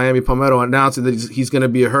tackle out of Miami Palmetto, announcing that he's going to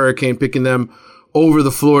be a Hurricane, picking them over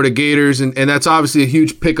the Florida Gators. And that's obviously a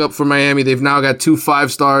huge pickup for Miami. They've now got 2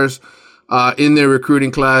 5-stars in their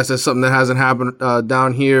recruiting class. That's something that hasn't happened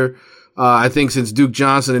down here, I think, since Duke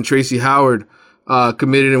Johnson and Tracy Howard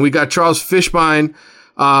committed. And we got Charles Fishbein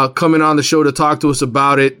coming on the show to talk to us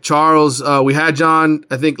about it. Charles, we had John,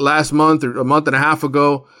 I think, last month or a month and a half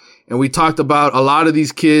ago, and we talked about a lot of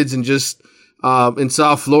these kids and just in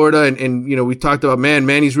South Florida, and you know, we talked about,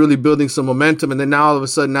 Manny's really building some momentum, and then now all of a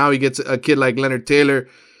sudden now he gets a kid like Leonard Taylor.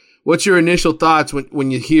 What's your initial thoughts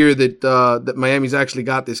when you hear that that Miami's actually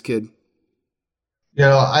got this kid? You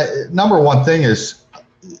know, number one thing is,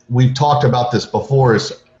 we've talked about this before,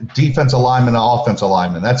 is defensive lineman and offensive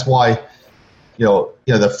lineman. That's why you know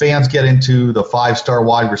the fans get into the 5-star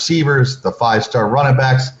wide receivers, the 5-star running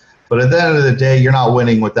backs, but at the end of the day, you're not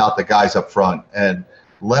winning without the guys up front. And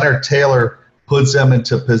Leonard Taylor puts them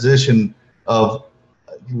into position of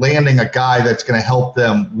landing a guy that's going to help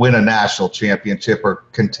them win a national championship or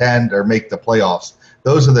contend or make the playoffs.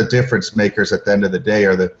 Those are the difference makers at the end of the day,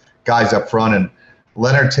 are the guys up front. And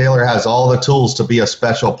Leonard Taylor has all the tools to be a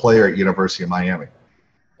special player at University of Miami.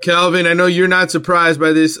 Calvin, I know you're not surprised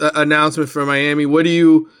by this announcement from Miami. What do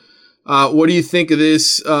you think of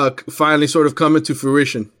this finally sort of coming to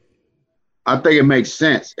fruition? I think it makes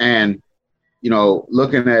sense. And, you know,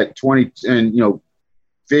 looking at 20, and, you know,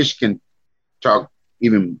 Fish can talk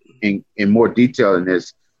even in more detail in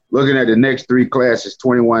this. Looking at the next 3 classes,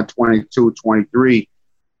 21, 22, 23,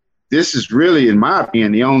 this is really, in my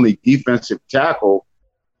opinion, the only defensive tackle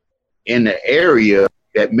in the area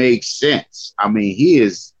that makes sense. I mean, he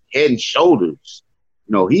is head and shoulders.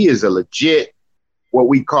 You know, he is a legit, what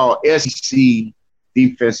we call SEC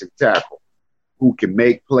defensive tackle, who can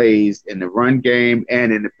make plays in the run game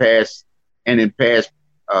and in the pass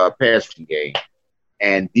passing game.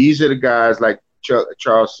 And these are the guys, like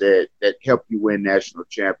Charles said, that help you win national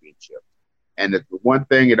championships. And the one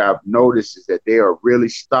thing that I've noticed is that they are really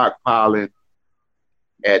stockpiling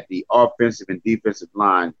at the offensive and defensive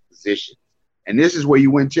line positions. And this is where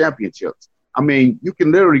you win championships. I mean, you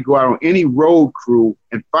can literally go out on any road crew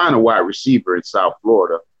and find a wide receiver in South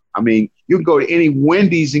Florida. I mean, you can go to any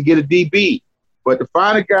Wendy's and get a DB. But to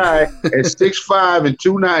find a guy at 6'5" and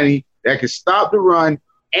 290 that can stop the run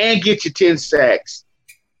and get you 10 sacks,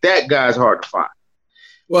 that guy's hard to find.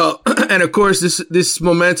 Well, and of course, this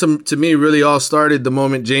momentum to me really all started the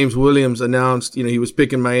moment James Williams announced, you know, he was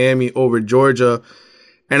picking Miami over Georgia.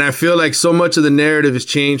 And I feel like so much of the narrative has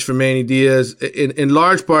changed for Manny Diaz, in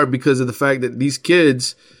large part because of the fact that these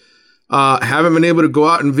kids, haven't been able to go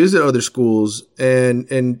out and visit other schools.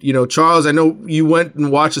 And Charles, I know you went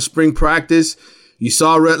and watched a spring practice. You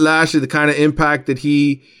saw Rhett Lashlee, the kind of impact that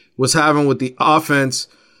he was having with the offense.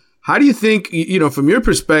 How do you think, from your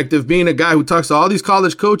perspective, being a guy who talks to all these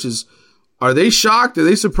college coaches, are they shocked? Are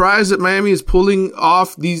they surprised that Miami is pulling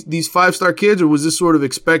off these five-star kids, or was this sort of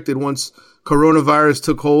expected once coronavirus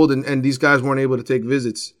took hold and these guys weren't able to take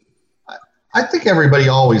visits? I think everybody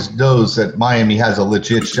always knows that Miami has a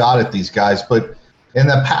legit shot at these guys, but in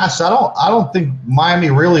the past, I don't think Miami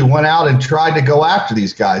really went out and tried to go after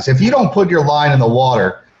these guys. If you don't put your line in the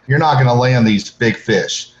water, you're not going to land these big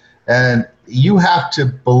fish. And you have to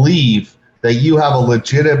believe that you have a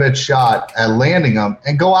legitimate shot at landing them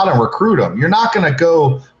and go out and recruit them. You're not going to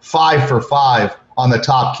go 5 for 5 on the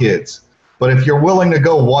top kids. But if you're willing to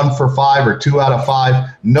go 1 for 5 or 2 out of 5,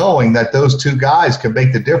 knowing that those two guys can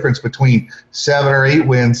make the difference between 7 or 8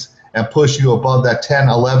 wins and push you above that 10,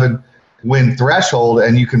 11 win threshold,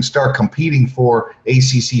 and you can start competing for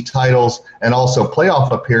ACC titles and also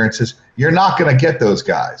playoff appearances, you're not going to get those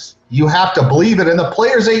guys. You have to believe it, and the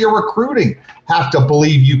players that you're recruiting have to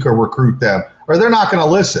believe you can recruit them, or they're not going to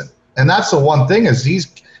listen. And that's the one thing, is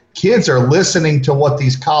these kids are listening to what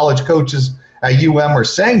these college coaches at UM are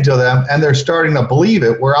saying to them, and they're starting to believe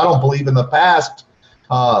it, where I don't believe in the past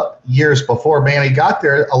years before Manny got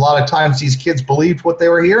there, a lot of times these kids believed what they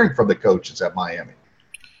were hearing from the coaches at Miami.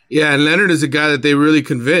 Yeah, and Leonard is a guy that they really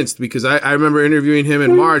convinced, because I remember interviewing him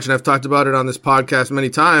in March, and I've talked about it on this podcast many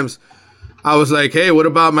times. I was like, hey, what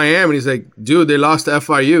about Miami? And he's like, dude, they lost to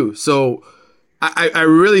FIU. So I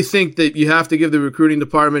really think that you have to give the recruiting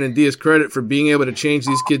department and Diaz credit for being able to change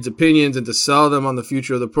these kids' opinions and to sell them on the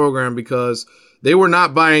future of the program, because they were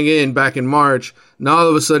not buying in back in March. Now all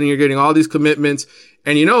of a sudden you're getting all these commitments.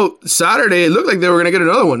 And, Saturday, it looked like they were going to get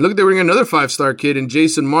another one. Look, they were going to get another 5-star kid in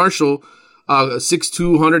Jason Marshall,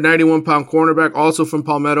 6'2", 191-pound cornerback, also from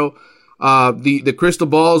Palmetto. The crystal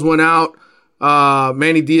balls went out.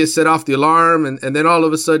 Manny Diaz set off the alarm, and then all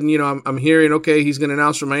of a sudden, I'm hearing, okay, he's going to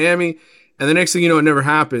announce for Miami. And the next thing you know, it never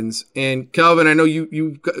happens. And Kelvin, I know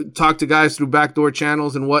you talk to guys through backdoor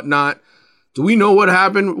channels and whatnot. Do we know what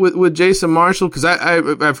happened with Jason Marshall? Because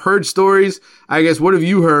I've heard stories. I guess, what have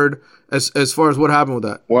you heard as far as what happened with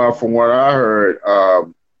that? Well, from what I heard,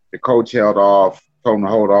 the coach held off, told him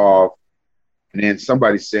to hold off. And then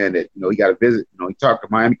somebody saying that, he got to visit. He talked to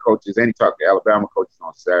Miami coaches and he talked to Alabama coaches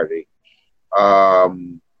on Saturday.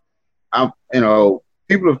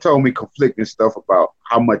 People have told me conflicting stuff about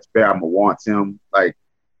how much Bama wants him. Like,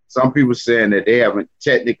 some people saying that they haven't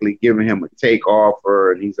technically given him a take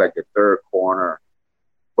offer and he's like a third corner.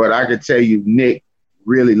 But I can tell you, Nick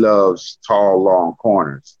really loves tall, long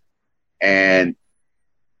corners. And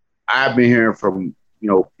I've been hearing from,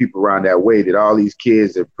 people around that way that all these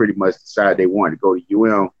kids have pretty much decided they wanted to go to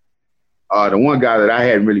UM. The one guy that I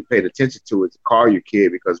hadn't really paid attention to is the Collier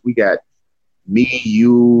kid, because we got me,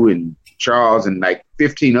 you, and Charles and like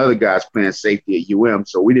 15 other guys playing safety at UM,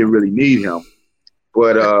 so we didn't really need him.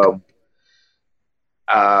 But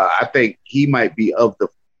I think he might be of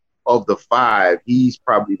the 5. He's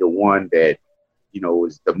probably the one that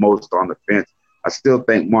is the most on the fence. I still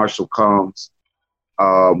think Marshall comes.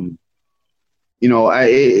 You're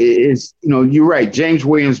right. James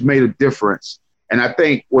Williams made a difference, and I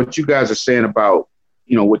think what you guys are saying about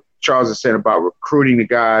what Charles is saying about recruiting the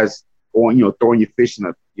guys, or throwing your fish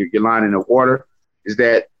in your line in the water, is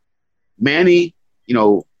that Manny,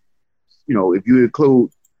 if you include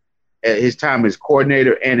his time as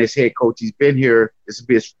coordinator and as head coach, he's been here. This will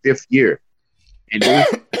be his 5th year, and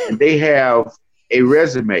they have a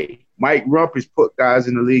resume. Mike Rump has put guys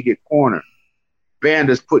in the league at corner.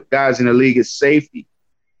 Vander's put guys in the league at safety.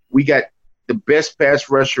 We got the best pass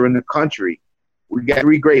rusher in the country. We got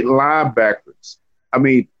 3 great linebackers. I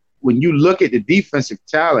mean, when you look at the defensive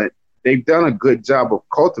talent, they've done a good job of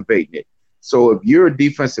cultivating it. So if you're a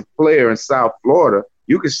defensive player in South Florida,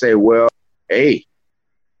 you can say, well, hey,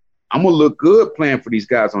 I'm going to look good playing for these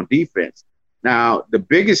guys on defense. Now, the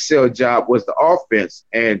biggest sell job was the offense,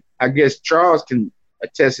 and I guess Charles can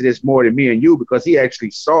attest to this more than me and you, because he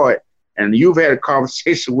actually saw it, and you've had a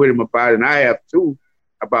conversation with him about it, and I have too,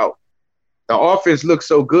 about the offense looks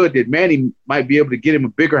so good that Manny might be able to get him a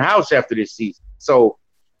bigger house after this season. So,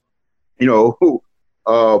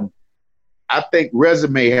 I think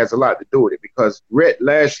resume has a lot to do with it, because Rhett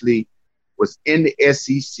Lashlee was in the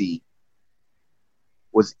SEC,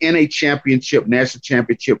 was in a national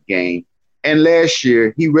championship game, and last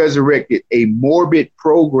year he resurrected a morbid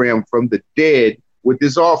program from the dead with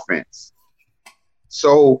this offense.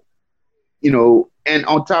 So, and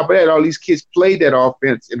on top of that, all these kids played that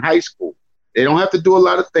offense in high school. They don't have to do a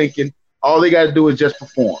lot of thinking. All they got to do is just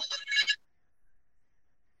perform.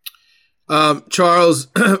 Charles,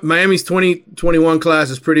 Miami's 2021 class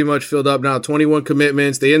is pretty much filled up now. 21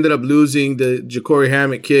 commitments. They ended up losing the Ja'Cory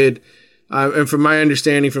Hammett kid. And from my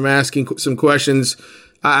understanding, from asking some questions,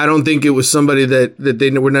 I don't think it was somebody that they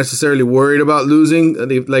were necessarily worried about losing.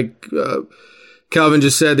 Calvin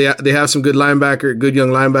just said, they have some good young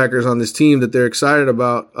linebackers on this team that they're excited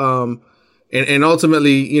about. And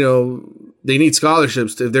ultimately, they need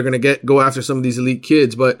scholarships if they're going to go after some of these elite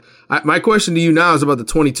kids. But my question to you now is about the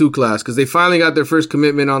 22 class, because they finally got their first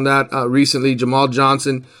commitment on that recently. Jamal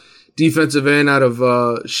Johnson, defensive end out of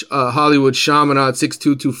Hollywood Chaminade, 6'2",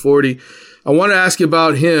 240. I want to ask you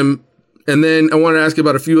about him, and then I want to ask you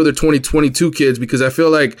about a few other 2022 kids, because I feel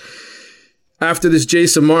like after this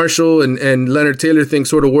Jason Marshall and Leonard Taylor thing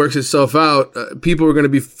sort of works itself out, people are going to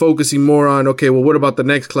be focusing more on, okay, well, what about the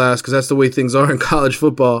next class? Because that's the way things are in college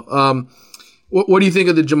football. What do you think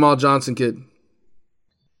of the Jamal Johnson kid?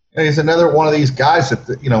 He's another one of these guys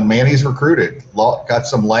that, Manny's recruited. Got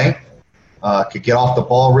some length, could get off the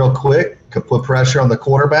ball real quick, could put pressure on the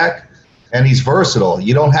quarterback, and he's versatile.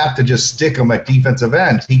 You don't have to just stick him at defensive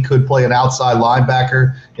end. He could play an outside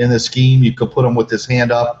linebacker in the scheme. You could put him with his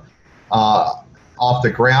hand up off the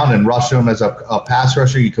ground and rush him as a pass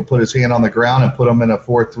rusher. You could put his hand on the ground and put him in a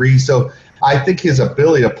 4-3. So I think his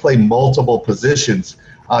ability to play multiple positions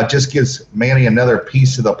just gives Manny another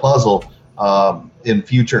piece of the puzzle in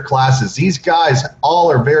future classes. These guys all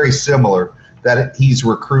are very similar that he's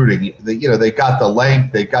recruiting. They got the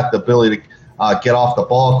length, they got the ability to get off the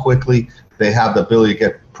ball quickly. They have the ability to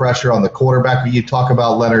get pressure on the quarterback. When you talk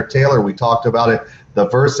about Leonard Taylor, we talked about it, the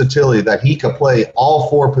versatility that he could play all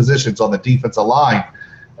four positions on the defensive line.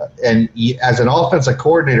 And as an offensive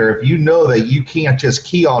coordinator, if you know that you can't just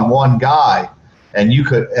key on one guy, and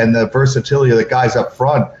the versatility of the guys up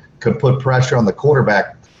front could put pressure on the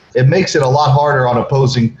quarterback, it makes it a lot harder on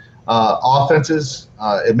opposing offenses.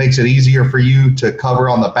 It makes it easier for you to cover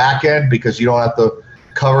on the back end because you don't have to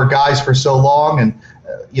cover guys for so long. And,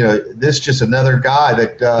 this is just another guy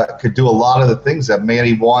that could do a lot of the things that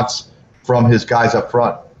Manny wants from his guys up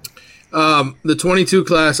front. The 22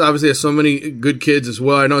 class obviously has so many good kids as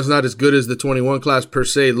well. I know it's not as good as the 21 class per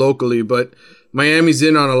se locally, but Miami's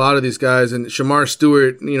in on a lot of these guys. And Shamar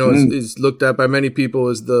Stewart, is looked at by many people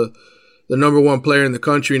as the number one player in the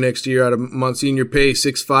country next year out of Monsignor Pay,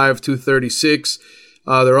 6'5", 236.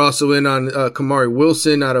 They're also in on Kamari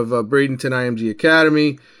Wilson out of Bradenton IMG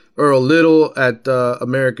Academy, Earl Little at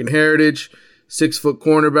American Heritage, 6-foot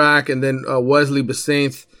cornerback, and then Wesley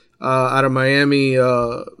Basainth out of Miami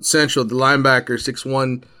Central, the linebacker,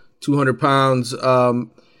 6'1", 200 pounds.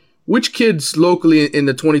 Which kids locally in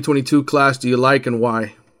the 2022 class do you like and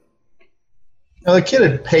why? The kid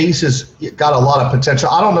at Pace has got a lot of potential.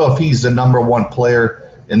 I don't know if he's the number one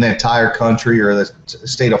player in the entire country or the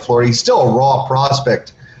state of Florida. He's still a raw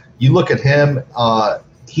prospect. You look at him,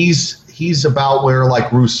 he's about where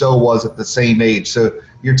like Rousseau was at the same age. So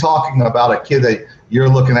you're talking about a kid that you're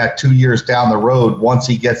looking at 2 years down the road once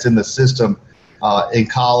he gets in the system in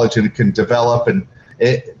college and can develop. And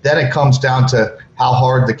then it comes down to how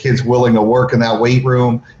hard the kid's willing to work in that weight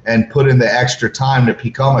room and put in the extra time to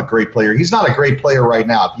become a great player. He's not a great player right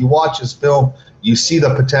now. If you watch his film, you see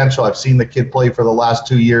the potential. I've seen the kid play for the last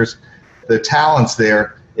 2 years. The talent's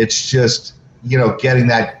there. It's just, getting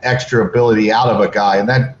that extra ability out of a guy. And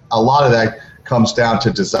then a lot of that comes down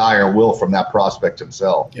to desire and will from that prospect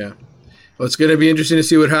himself. Yeah. Well, it's going to be interesting to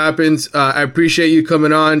see what happens. I appreciate you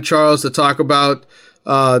coming on, Charles, to talk about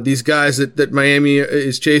these guys that Miami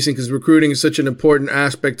is chasing, because recruiting is such an important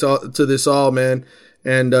aspect to this all, man.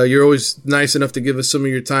 And you're always nice enough to give us some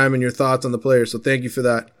of your time and your thoughts on the players. So thank you for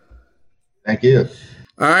that. Thank you.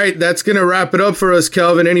 All right. That's going to wrap it up for us,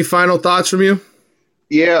 Kelvin. Any final thoughts from you?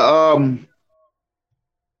 Yeah.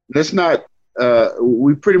 Let's not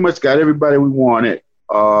we pretty much got everybody we wanted.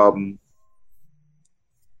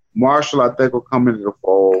 Marshall, I think, will come into the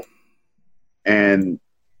fall. And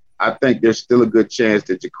I think there's still a good chance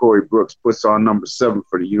that Ja'Cory Brooks puts on number 7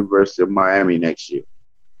 for the University of Miami next year.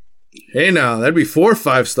 Hey, now, that'd be 4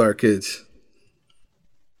 5-star kids.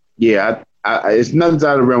 Yeah, it's nothing's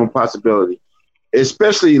out of the realm of possibility.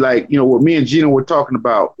 Especially what me and Gino were talking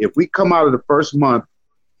about. If we come out of the first month,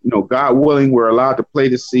 God willing, we're allowed to play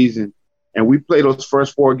this season, and we play those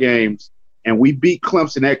first 4 games, and we beat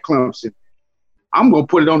Clemson at Clemson, I'm going to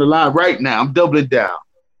put it on the line right now. I'm doubling down.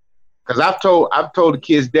 Because I've told the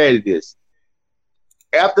kid's daddy this.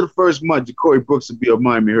 After the first month, Ja'Cory Brooks will be a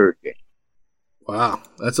Miami Hurricane. Wow.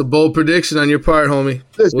 That's a bold prediction on your part, homie.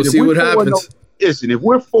 We'll see what happens. Listen, if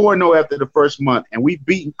we're 4-0 after the first month and we've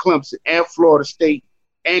beaten Clemson and Florida State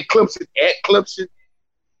and Clemson at Clemson,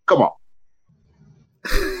 come on.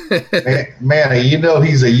 Manny, you know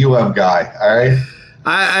he's a UM guy, all right?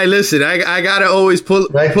 I listen. I gotta always pull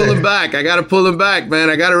him back. I gotta pull him back, man.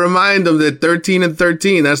 I gotta remind him that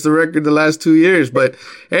 13-13. That's the record the last 2 years. But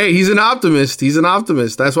hey, he's an optimist.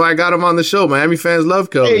 That's why I got him on the show. Miami fans love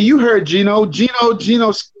Kelvin. Hey, you heard Gino. Gino.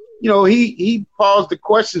 You know he paused the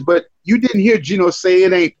questions, but you didn't hear Gino say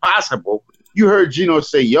it ain't possible. You heard Gino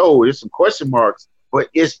say, "Yo, there's some question marks, but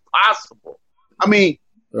it's possible." I mean,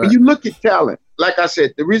 when you look at talent, like I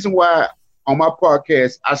said, the reason why on my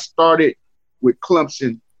podcast I started with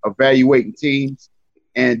Clemson evaluating teams,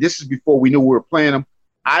 and this is before we knew we were playing them.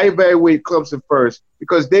 I evaluated Clemson first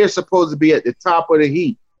because they're supposed to be at the top of the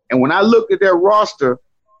heap. And when I looked at their roster,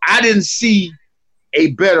 I didn't see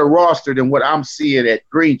a better roster than what I'm seeing at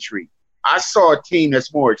Green Tree. I saw a team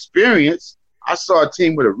that's more experienced. I saw a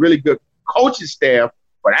team with a really good coaching staff,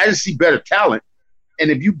 but I didn't see better talent.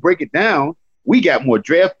 And if you break it down, we got more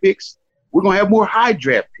draft picks. We're going to have more high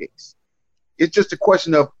draft picks. It's just a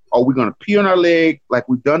question of, are we going to pee on our leg like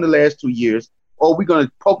we've done the last 2 years, or are we going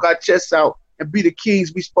to poke our chests out and be the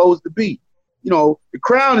kings we're supposed to be? You know, the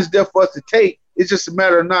crown is there for us to take. It's just a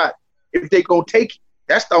matter of not if they're going to take it.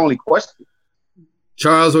 That's the only question.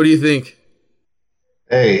 Charles, what do you think?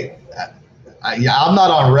 Hey, I'm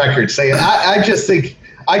not on record saying I just think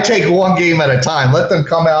I take one game at a time. Let them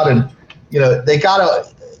come out and, you know, they got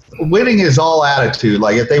to – winning is all attitude.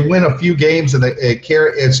 Like if they win a few games and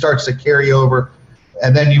it starts to carry over –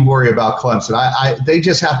 and then you worry about Clemson. They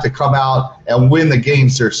just have to come out and win the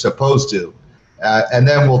games they're supposed to. And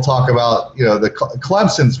then we'll talk about, you know, the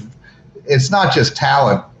Clemson's – it's not just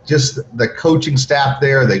talent, just the coaching staff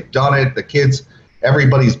there. They've done it. The kids,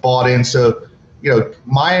 everybody's bought in. So, you know,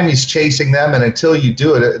 Miami's chasing them, and until you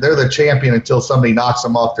do it, they're the champion until somebody knocks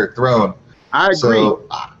them off their throne. I agree. So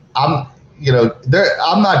I'm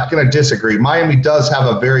not going to disagree. Miami does have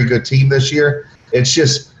a very good team this year. It's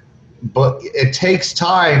just – but it takes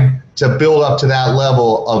time to build up to that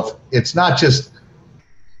level of – it's not just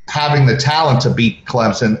having the talent to beat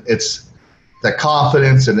Clemson. It's the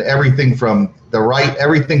confidence and everything from the right –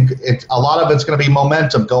 everything. A lot of it's going to be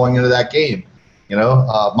momentum going into that game. You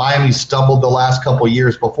know, Miami stumbled the last couple of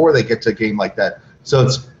years before they get to a game like that. So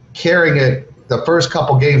it's carrying it the first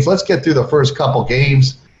couple games. Let's get through the first couple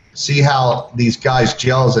games, see how these guys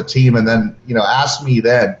gel as a team, and then, you know, ask me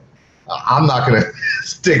then. I'm not going to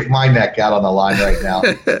stick my neck out on the line right now.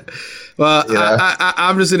 Well,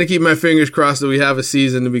 I'm just going to keep my fingers crossed that we have a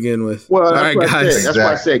season to begin with. Well, all right, guys. That's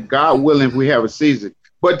why I said, God willing, if we have a season.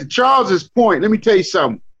 But to Charles's point, let me tell you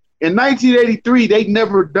something. In 1983, they'd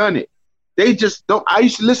never done it. They just don't. I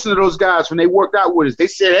used to listen to those guys when they worked out with us. They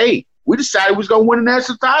said, hey, we decided we was going to win a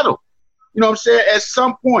national title. You know what I'm saying? At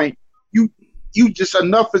some point, you just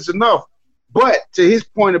enough is enough. But to his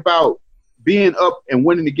point about being up and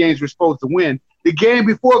winning the games we're supposed to win, the game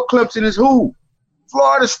before Clemson is who?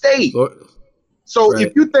 Florida State. So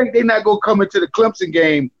if you think they're not going to come into the Clemson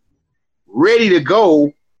game ready to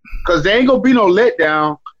go, because they ain't going to be no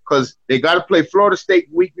letdown, because they got to play Florida State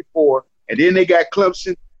the week before, and then they got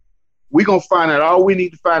Clemson, we're going to find out all we need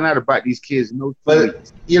to find out about these kids in those 2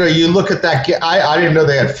 weeks. You know, you look at that – I didn't know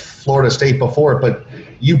they had Florida State before, but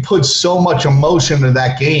you put so much emotion into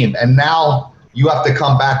that game, and now – you have to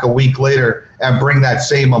come back a week later and bring that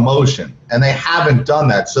same emotion. And they haven't done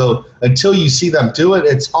that. So until you see them do it,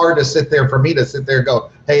 it's hard to sit there for me to sit there and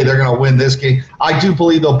go, hey, they're going to win this game. I do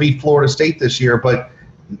believe they'll beat Florida State this year, but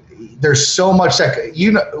there's so much that,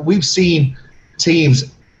 you know, we've seen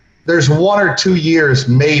teams, there's 1 or 2 years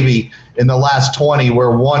maybe in the last 20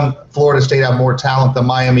 where Florida State had more talent than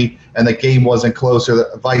Miami and the game wasn't close,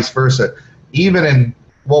 or vice versa. Even in,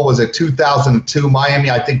 2002,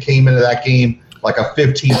 Miami, I think, came into that game like a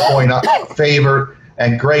 15-point favorite,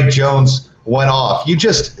 and Greg Jones went off.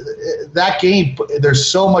 That game, there's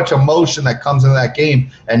so much emotion that comes into that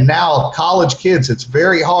game. And now college kids, it's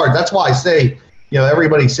very hard. That's why I say, you know,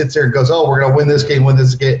 everybody sits there and goes, oh, we're going to win this game.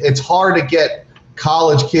 It's hard to get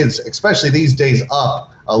college kids, especially these days,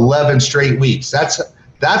 up 11 straight weeks.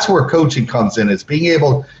 That's where coaching comes in. It's being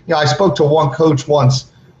able, you know, I spoke to one coach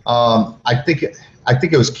once, I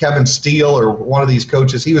think it was Kevin Steele or one of these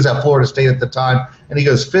coaches. He was at Florida State at the time, and he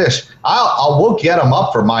goes, Fish, we'll get them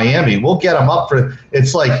up for Miami. We'll get them up for –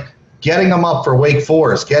 it's like getting them up for Wake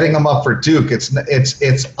Forest, getting them up for Duke. It's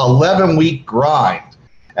 11-week grind.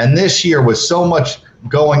 And this year with so much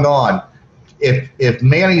going on, if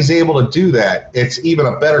Manny's able to do that, it's even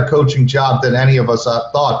a better coaching job than any of us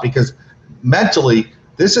thought, because mentally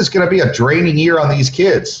this is going to be a draining year on these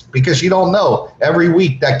kids, because you don't know. Every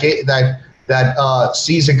week that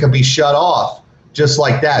season can be shut off just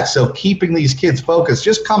like that. So keeping these kids focused,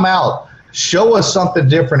 just come out, show us something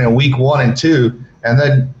different in week 1 and 2, and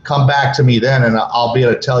then come back to me then, and I'll be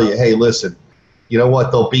able to tell you, hey, listen, you know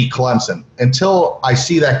what? They'll beat Clemson. Until I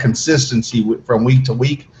see that consistency from week to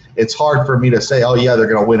week, it's hard for me to say, oh, yeah, they're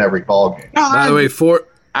going to win every ball game. By the way,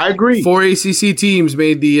 I agree. 4 ACC teams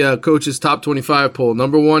made the coaches' top 25 poll.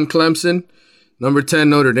 Number 1, Clemson. Number 10,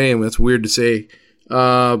 Notre Dame. That's weird to say.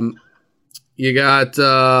 You got,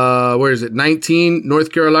 19,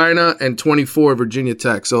 North Carolina, and 24, Virginia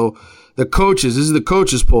Tech. So the coaches, this is the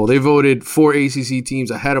coaches' poll. They voted 4 ACC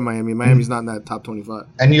teams ahead of Miami. Miami's not in that top 25.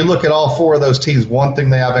 And you look at all 4 of those teams, one thing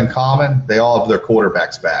they have in common, they all have their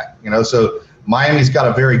quarterbacks back. So Miami's got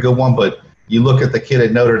a very good one, but you look at the kid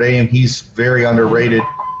at Notre Dame, he's very underrated.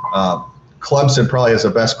 Clemson probably has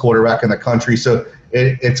the best quarterback in the country. So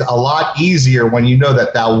it's a lot easier when you know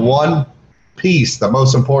that one piece, the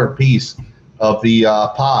most important piece of the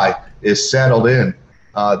pie, is settled in.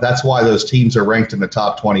 That's why those teams are ranked in the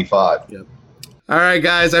top 25. Yep. All right,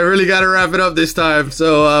 guys, I really got to wrap it up this time.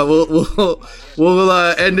 So we'll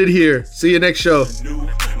end it here. See you next show.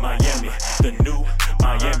 The new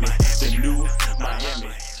Miami.